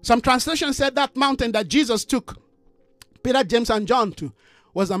 Some translations said that mountain that Jesus took Peter, James, and John to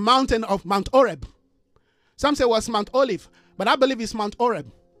was a mountain of Mount Horeb. Some say it was Mount Olive, but I believe it's Mount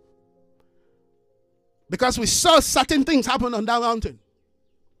Horeb. Because we saw certain things happen on that mountain.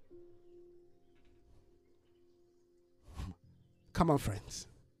 Come on, friends.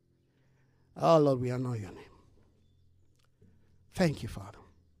 Oh, Lord, we honor your name. Thank you, Father.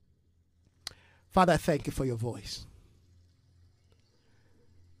 Father, I thank you for your voice.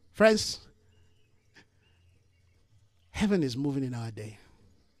 Friends, heaven is moving in our day.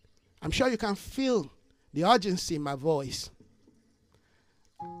 I'm sure you can feel the urgency in my voice.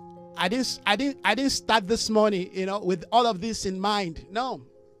 I didn't start this morning, with all of this in mind. No.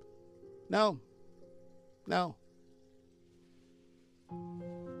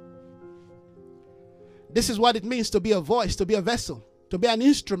 This is what it means to be a voice, to be a vessel, to be an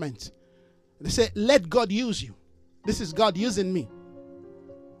instrument. They say, let God use you. This is God using me.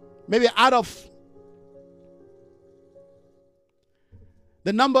 Maybe out of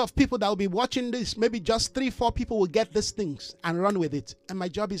the number of people that will be watching this, maybe just 3-4 people will get these things and run with it. And my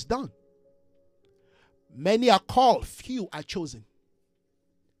job is done. Many are called, few are chosen.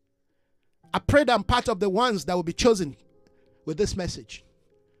 I pray that I'm part of the ones that will be chosen with this message.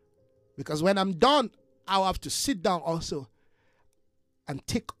 Because when I'm done, I'll have to sit down also and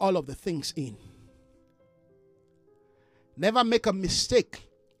take all of the things in. Never make a mistake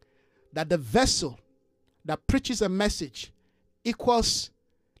that the vessel that preaches a message equals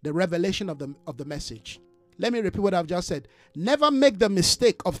the revelation of the message. Let me repeat what I've just said. Never make the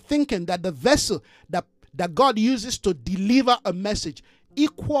mistake of thinking that the vessel that God uses to deliver a message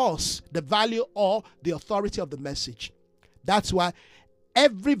equals the value or the authority of the message. That's why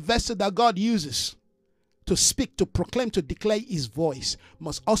every vessel that God uses to speak, to proclaim, to declare his voice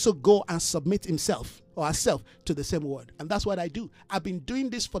must also go and submit himself or herself to the same word. And that's what I do. I've been doing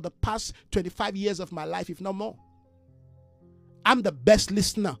this for the past 25 years of my life, if not more. I'm the best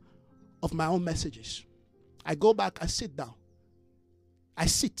listener of my own messages. I go back, I sit down. I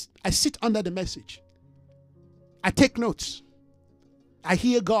sit under the message. I take notes. I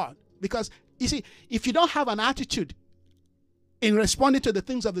hear God. Because, you see, if you don't have an attitude in responding to the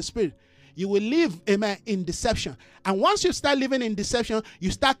things of the Spirit, you will live, amen, in deception. And once you start living in deception,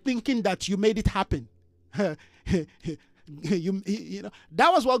 you start thinking that you made it happen. You know,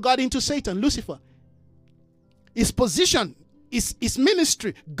 that was what got into Satan, Lucifer. His position, his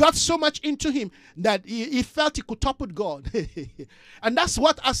ministry got so much into him that he felt he could topple God. And that's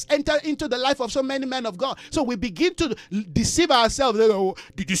what has entered into the life of so many men of God. So we begin to deceive ourselves. Oh,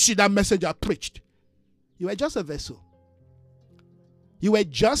 did you see that message I preached? You were just a vessel. You were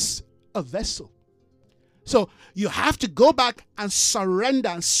just a vessel. So you have to go back and surrender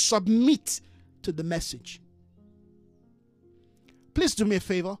and submit to the message. Please do me a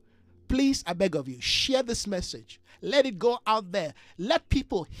favor. Please, I beg of you, share this message. Let it go out there. Let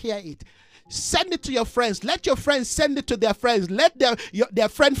people hear it. Send it to your friends. Let your friends send it to their friends. Let their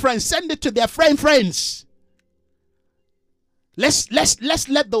friends send it to their friends. Let's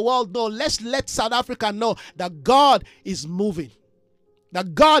let the world know. Let's let South Africa know that God is moving.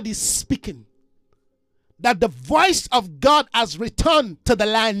 That God is speaking. That the voice of God has returned to the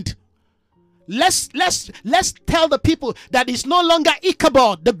land. Let's tell the people that it's no longer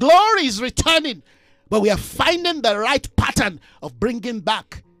Ichabod. The glory is returning. But we are finding the right pattern of bringing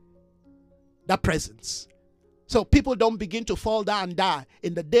back that presence. So people don't begin to fall down and die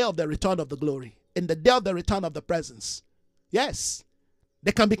in the day of the return of the glory. In the day of the return of the presence. Yes.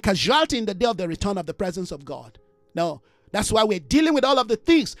 There can be casualty in the day of the return of the presence of God. No. That's why we're dealing with all of the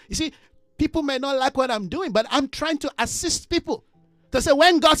things. You see, people may not like what I'm doing, but I'm trying to assist people. To say,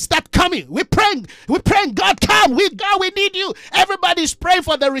 when God starts coming, we're praying, God come, God, we need you. Everybody's praying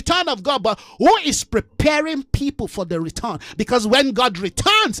for the return of God, but who is preparing people for the return? Because when God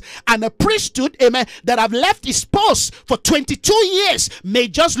returns, and a priesthood, amen, that have left his post for 22 years may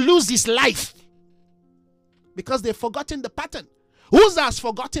just lose his life. Because they've forgotten the pattern. Who has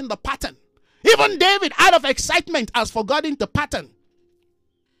forgotten the pattern? Even David, out of excitement, has forgotten the pattern.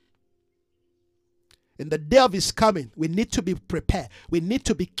 In the day of his coming, we need to be prepared. We need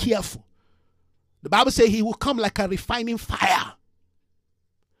to be careful. The Bible says he will come like a refining fire.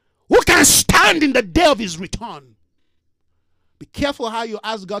 Who can stand in the day of his return? Be careful how you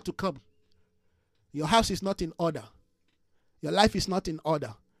ask God to come. Your house is not in order. Your life is not in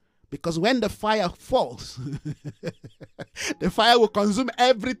order. Because when the fire falls, the fire will consume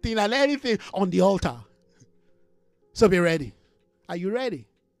everything and anything on the altar. So be ready. Are you ready?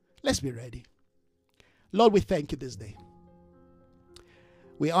 Let's be ready. Lord, we thank you this day.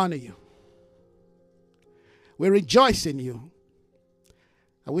 We honor you. We rejoice in you.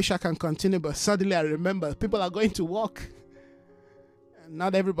 I wish I can continue, but suddenly I remember people are going to work.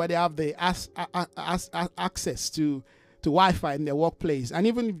 Not everybody have the access to Wi-Fi in their workplace. And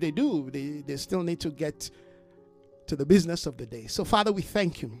even if they do, they still need to get to the business of the day. So, Father, we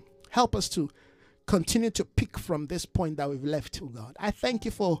thank you. Help us to continue to pick from this point that we've left, oh God. I thank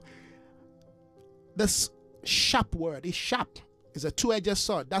you for this sharp word. It's sharp. It's a two-edged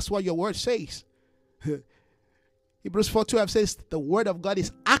sword. That's what your word says. Hebrews 4:12 says the word of God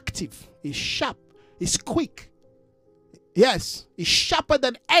is active, is sharp, is quick. Yes, it's sharper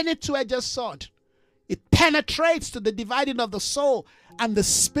than any two-edged sword. It penetrates to the dividing of the soul and the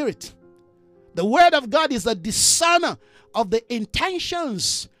spirit. The word of God is a discerner of the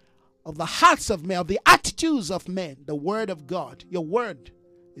intentions of the hearts of men, of the attitudes of men. The word of God. Your word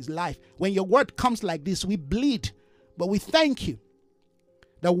is life. When your word comes like this, we bleed. But we thank you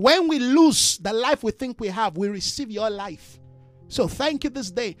that when we lose the life we think we have, we receive your life. So thank you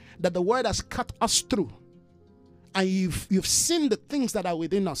this day that the word has cut us through. And you've seen the things that are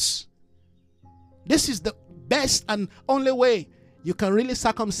within us. This is the best and only way you can really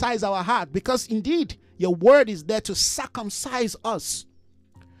circumcise our heart, because indeed your word is there to circumcise us.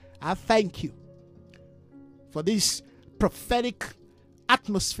 I thank you for this prophetic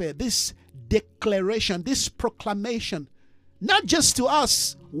atmosphere, this declaration, this proclamation, not just to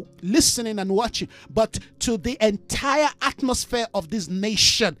us listening and watching, but to the entire atmosphere of this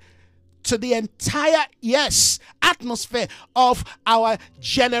nation, to the entire, atmosphere of our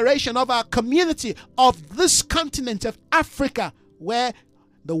generation, of our community, of this continent of Africa, where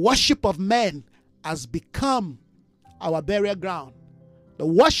the worship of men has become our burial ground. The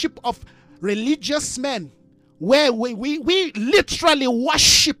worship of religious men, where we literally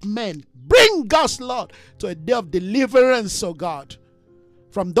worship men. Bring us, Lord, to a day of deliverance, oh God,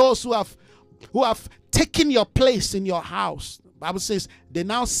 from those who have taken your place in your house. The Bible says they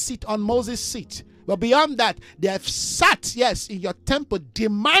now sit on Moses' seat. But beyond that, they have sat, in your temple,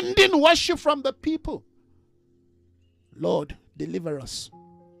 demanding worship from the people. Lord, deliver us.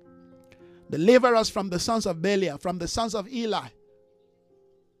 Deliver us from the sons of Belial, from the sons of Eli.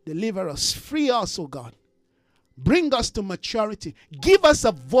 Deliver us. Free us, oh God. Bring us to maturity. Give us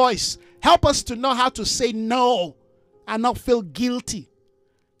a voice. Help us to know how to say no and not feel guilty.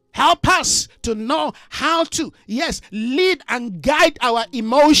 Help us to know how to, lead and guide our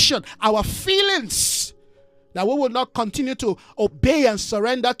emotion, our feelings, that we will not continue to obey and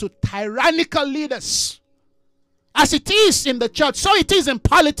surrender to tyrannical leaders. As it is in the church, so it is in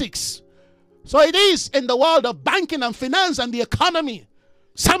politics. So it is in the world of banking and finance and the economy.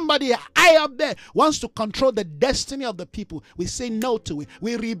 Somebody high up there wants to control the destiny of the people. We say no to it.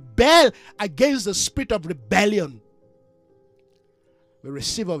 We rebel against the spirit of rebellion. We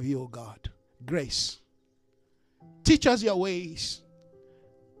receive of you, O God, grace. Teach us your ways.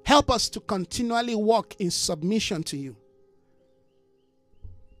 Help us to continually walk in submission to you.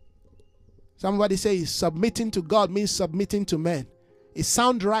 Somebody says submitting to God means submitting to men. It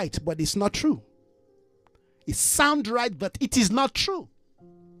sounds right, but it's not true. It sounds right, but it is not true.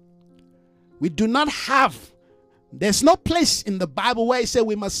 We do not have, there's no place in the Bible where it says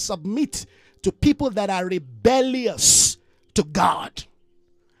we must submit to people that are rebellious to God.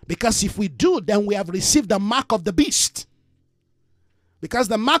 Because if we do, then we have received the mark of the beast. Because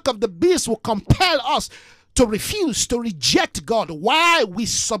the mark of the beast will compel us to refuse, to reject God. Why we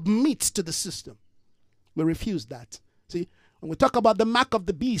submit to the system? We refuse that. See, when we talk about the mark of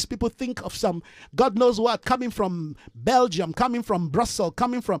the beast, people think of some, God knows what, coming from Belgium, coming from Brussels,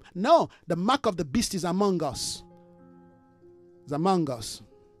 coming from... No, the mark of the beast is among us. It's among us.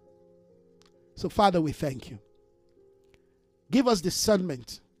 So, Father, we thank you. Give us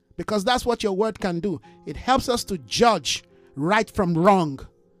discernment, because that's what your word can do. It helps us to judge right from wrong.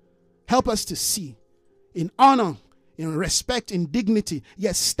 Help us to see in honor, in respect, in dignity,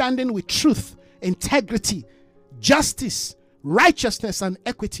 yet standing with truth, integrity, justice, righteousness, and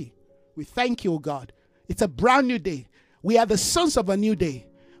equity. We thank you, O God. It's a brand new day. We are the sons of a new day.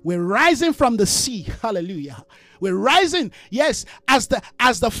 We're rising from the sea. Hallelujah. We're rising, as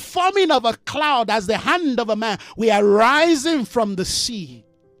the forming of a cloud, as the hand of a man. We are rising from the sea.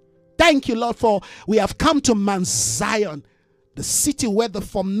 Thank you, Lord, for we have come to Mount Zion, the city where the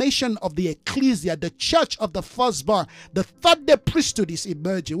formation of the ecclesia, the church of the firstborn, the third day priesthood is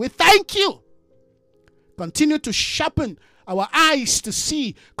emerging. We thank you. Continue to sharpen our eyes to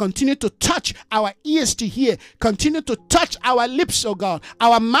see. Continue to touch our ears to hear. Continue to touch our lips, oh God.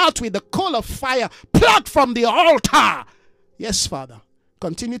 Our mouth with the coal of fire plucked from the altar. Yes, Father.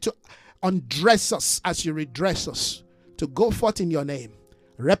 Continue to undress us as you redress us, to go forth in your name,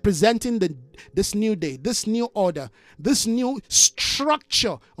 representing this new day, this new order, this new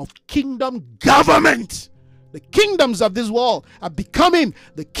structure of kingdom government. The kingdoms of this world are becoming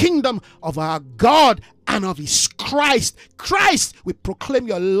the kingdom of our God and of his Christ. Christ, we proclaim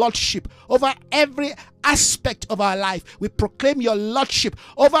your lordship over every aspect of our life. We proclaim your lordship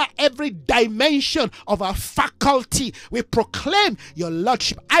over every dimension of our faculty. We proclaim your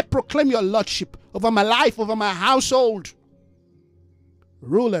lordship. I proclaim your lordship over my life, over my household.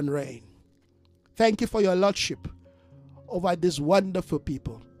 Rule and reign. Thank you for your lordship over these wonderful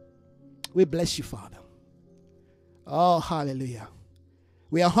people. We bless you, Father. Oh, hallelujah.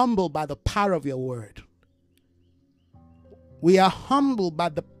 We are humbled by the power of your word. We are humbled by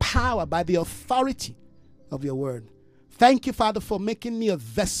the power, by the authority of your word. Thank you, Father, for making me a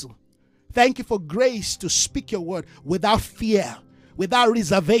vessel. Thank you for grace to speak your word without fear, without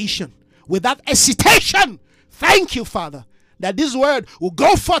reservation, without hesitation. Thank you, Father, that this word will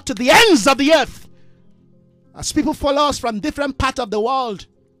go forth to the ends of the earth. As people follow us from different parts of the world,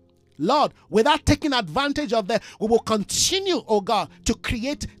 Lord, without taking advantage of that, we will continue, oh God,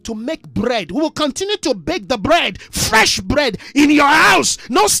 to make bread. We will continue to bake the bread, fresh bread in your house,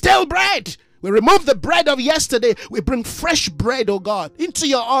 no stale bread. We remove the bread of yesterday. We bring fresh bread, oh God, into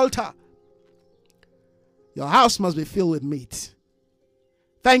your altar. Your house must be filled with meat.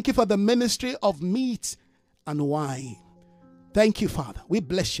 Thank you for the ministry of meat and wine. Thank you, Father. We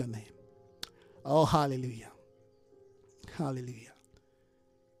bless your name. Oh, hallelujah. Hallelujah.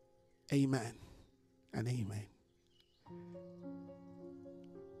 Amen and amen.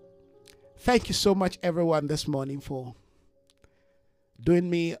 Thank you so much, everyone, this morning for doing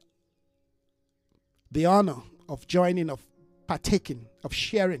me the honor of joining, of partaking, of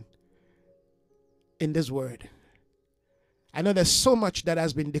sharing in this word. I know there's so much that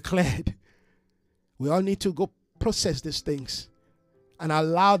has been declared. We all need to go process these things and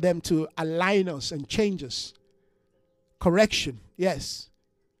allow them to align us and change us. Correction, yes.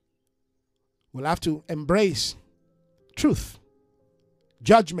 We'll have to embrace truth,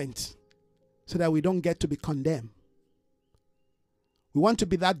 judgment, so that we don't get to be condemned. We want to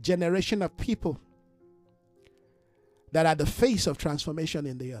be that generation of people that are the face of transformation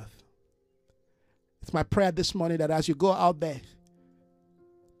in the earth. It's my prayer this morning that as you go out there,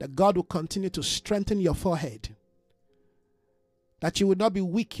 that God will continue to strengthen your forehead, that you will not be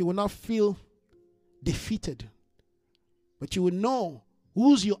weak, you will not feel defeated, but you will know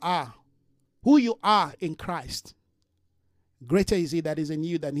whose you are, who you are in Christ. Greater is he that is in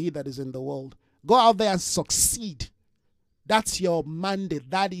you than he that is in the world. Go out there and succeed. That's your mandate.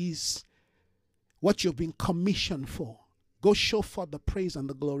 That is what you've been commissioned for. Go show forth the praise and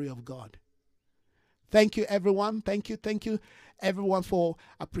the glory of God. Thank you, everyone. Thank you, everyone, for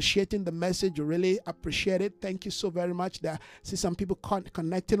appreciating the message. You really appreciate it. Thank you so very much. I see some people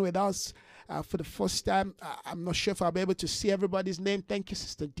connecting with us for the first time. I'm not sure if I'll be able to see everybody's name. Thank you,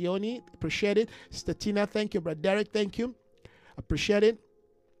 Sister Dione. Appreciate it. Sister Tina, thank you. Brother Derek, thank you. Appreciate it.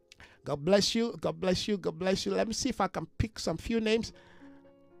 God bless you. God bless you. God bless you. Let me see if I can pick some few names.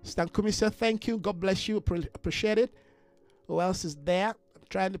 Stan Kumisa, thank you. God bless you. Appreciate it. Who else is there? I'm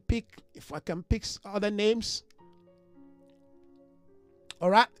trying to pick, if I can pick other names. All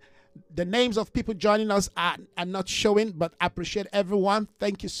right. The names of people joining us are not showing, but I appreciate everyone.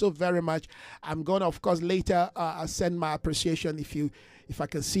 Thank you so very much. I'm going to, of course, later send my appreciation if I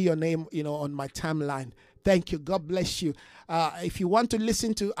can see your name, on my timeline. Thank you. God bless you. If you want to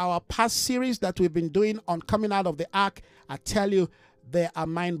listen to our past series that we've been doing on coming out of the ark, I tell you, they are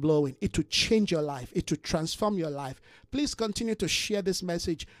mind-blowing. It will change your life. It will transform your life. Please continue to share this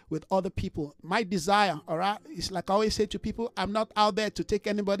message with other people. My desire, all right, is like I always say to people, I'm not out there to take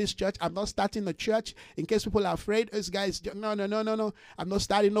anybody's church. I'm not starting a church in case people are afraid. This guy's, no. I'm not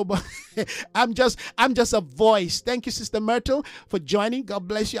starting nobody. I'm just a voice. Thank you, Sister Myrtle, for joining. God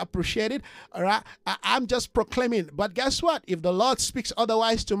bless you. I appreciate it. All right. I'm just proclaiming. But guess what? If the Lord speaks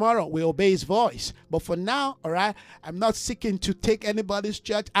otherwise tomorrow, we obey his voice. But for now, all right, I'm not seeking to take anybody's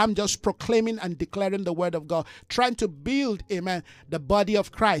church. I'm just proclaiming and declaring the word of God, trying to build, amen, the body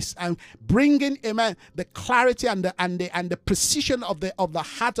of Christ and bringing, amen, the clarity and the precision of the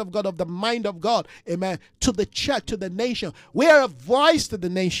heart of God, of the mind of God, amen, to the church, to the nation. We are a voice to the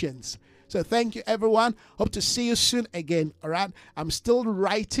nations. So thank you, everyone. Hope to see you soon again. All right. I'm still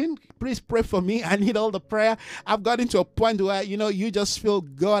writing. Please pray for me. I need all the prayer. I've gotten to a point where, you just feel,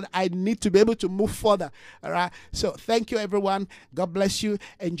 God, I need to be able to move further. All right. So thank you, everyone. God bless you.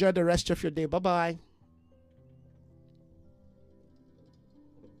 Enjoy the rest of your day. Bye-bye.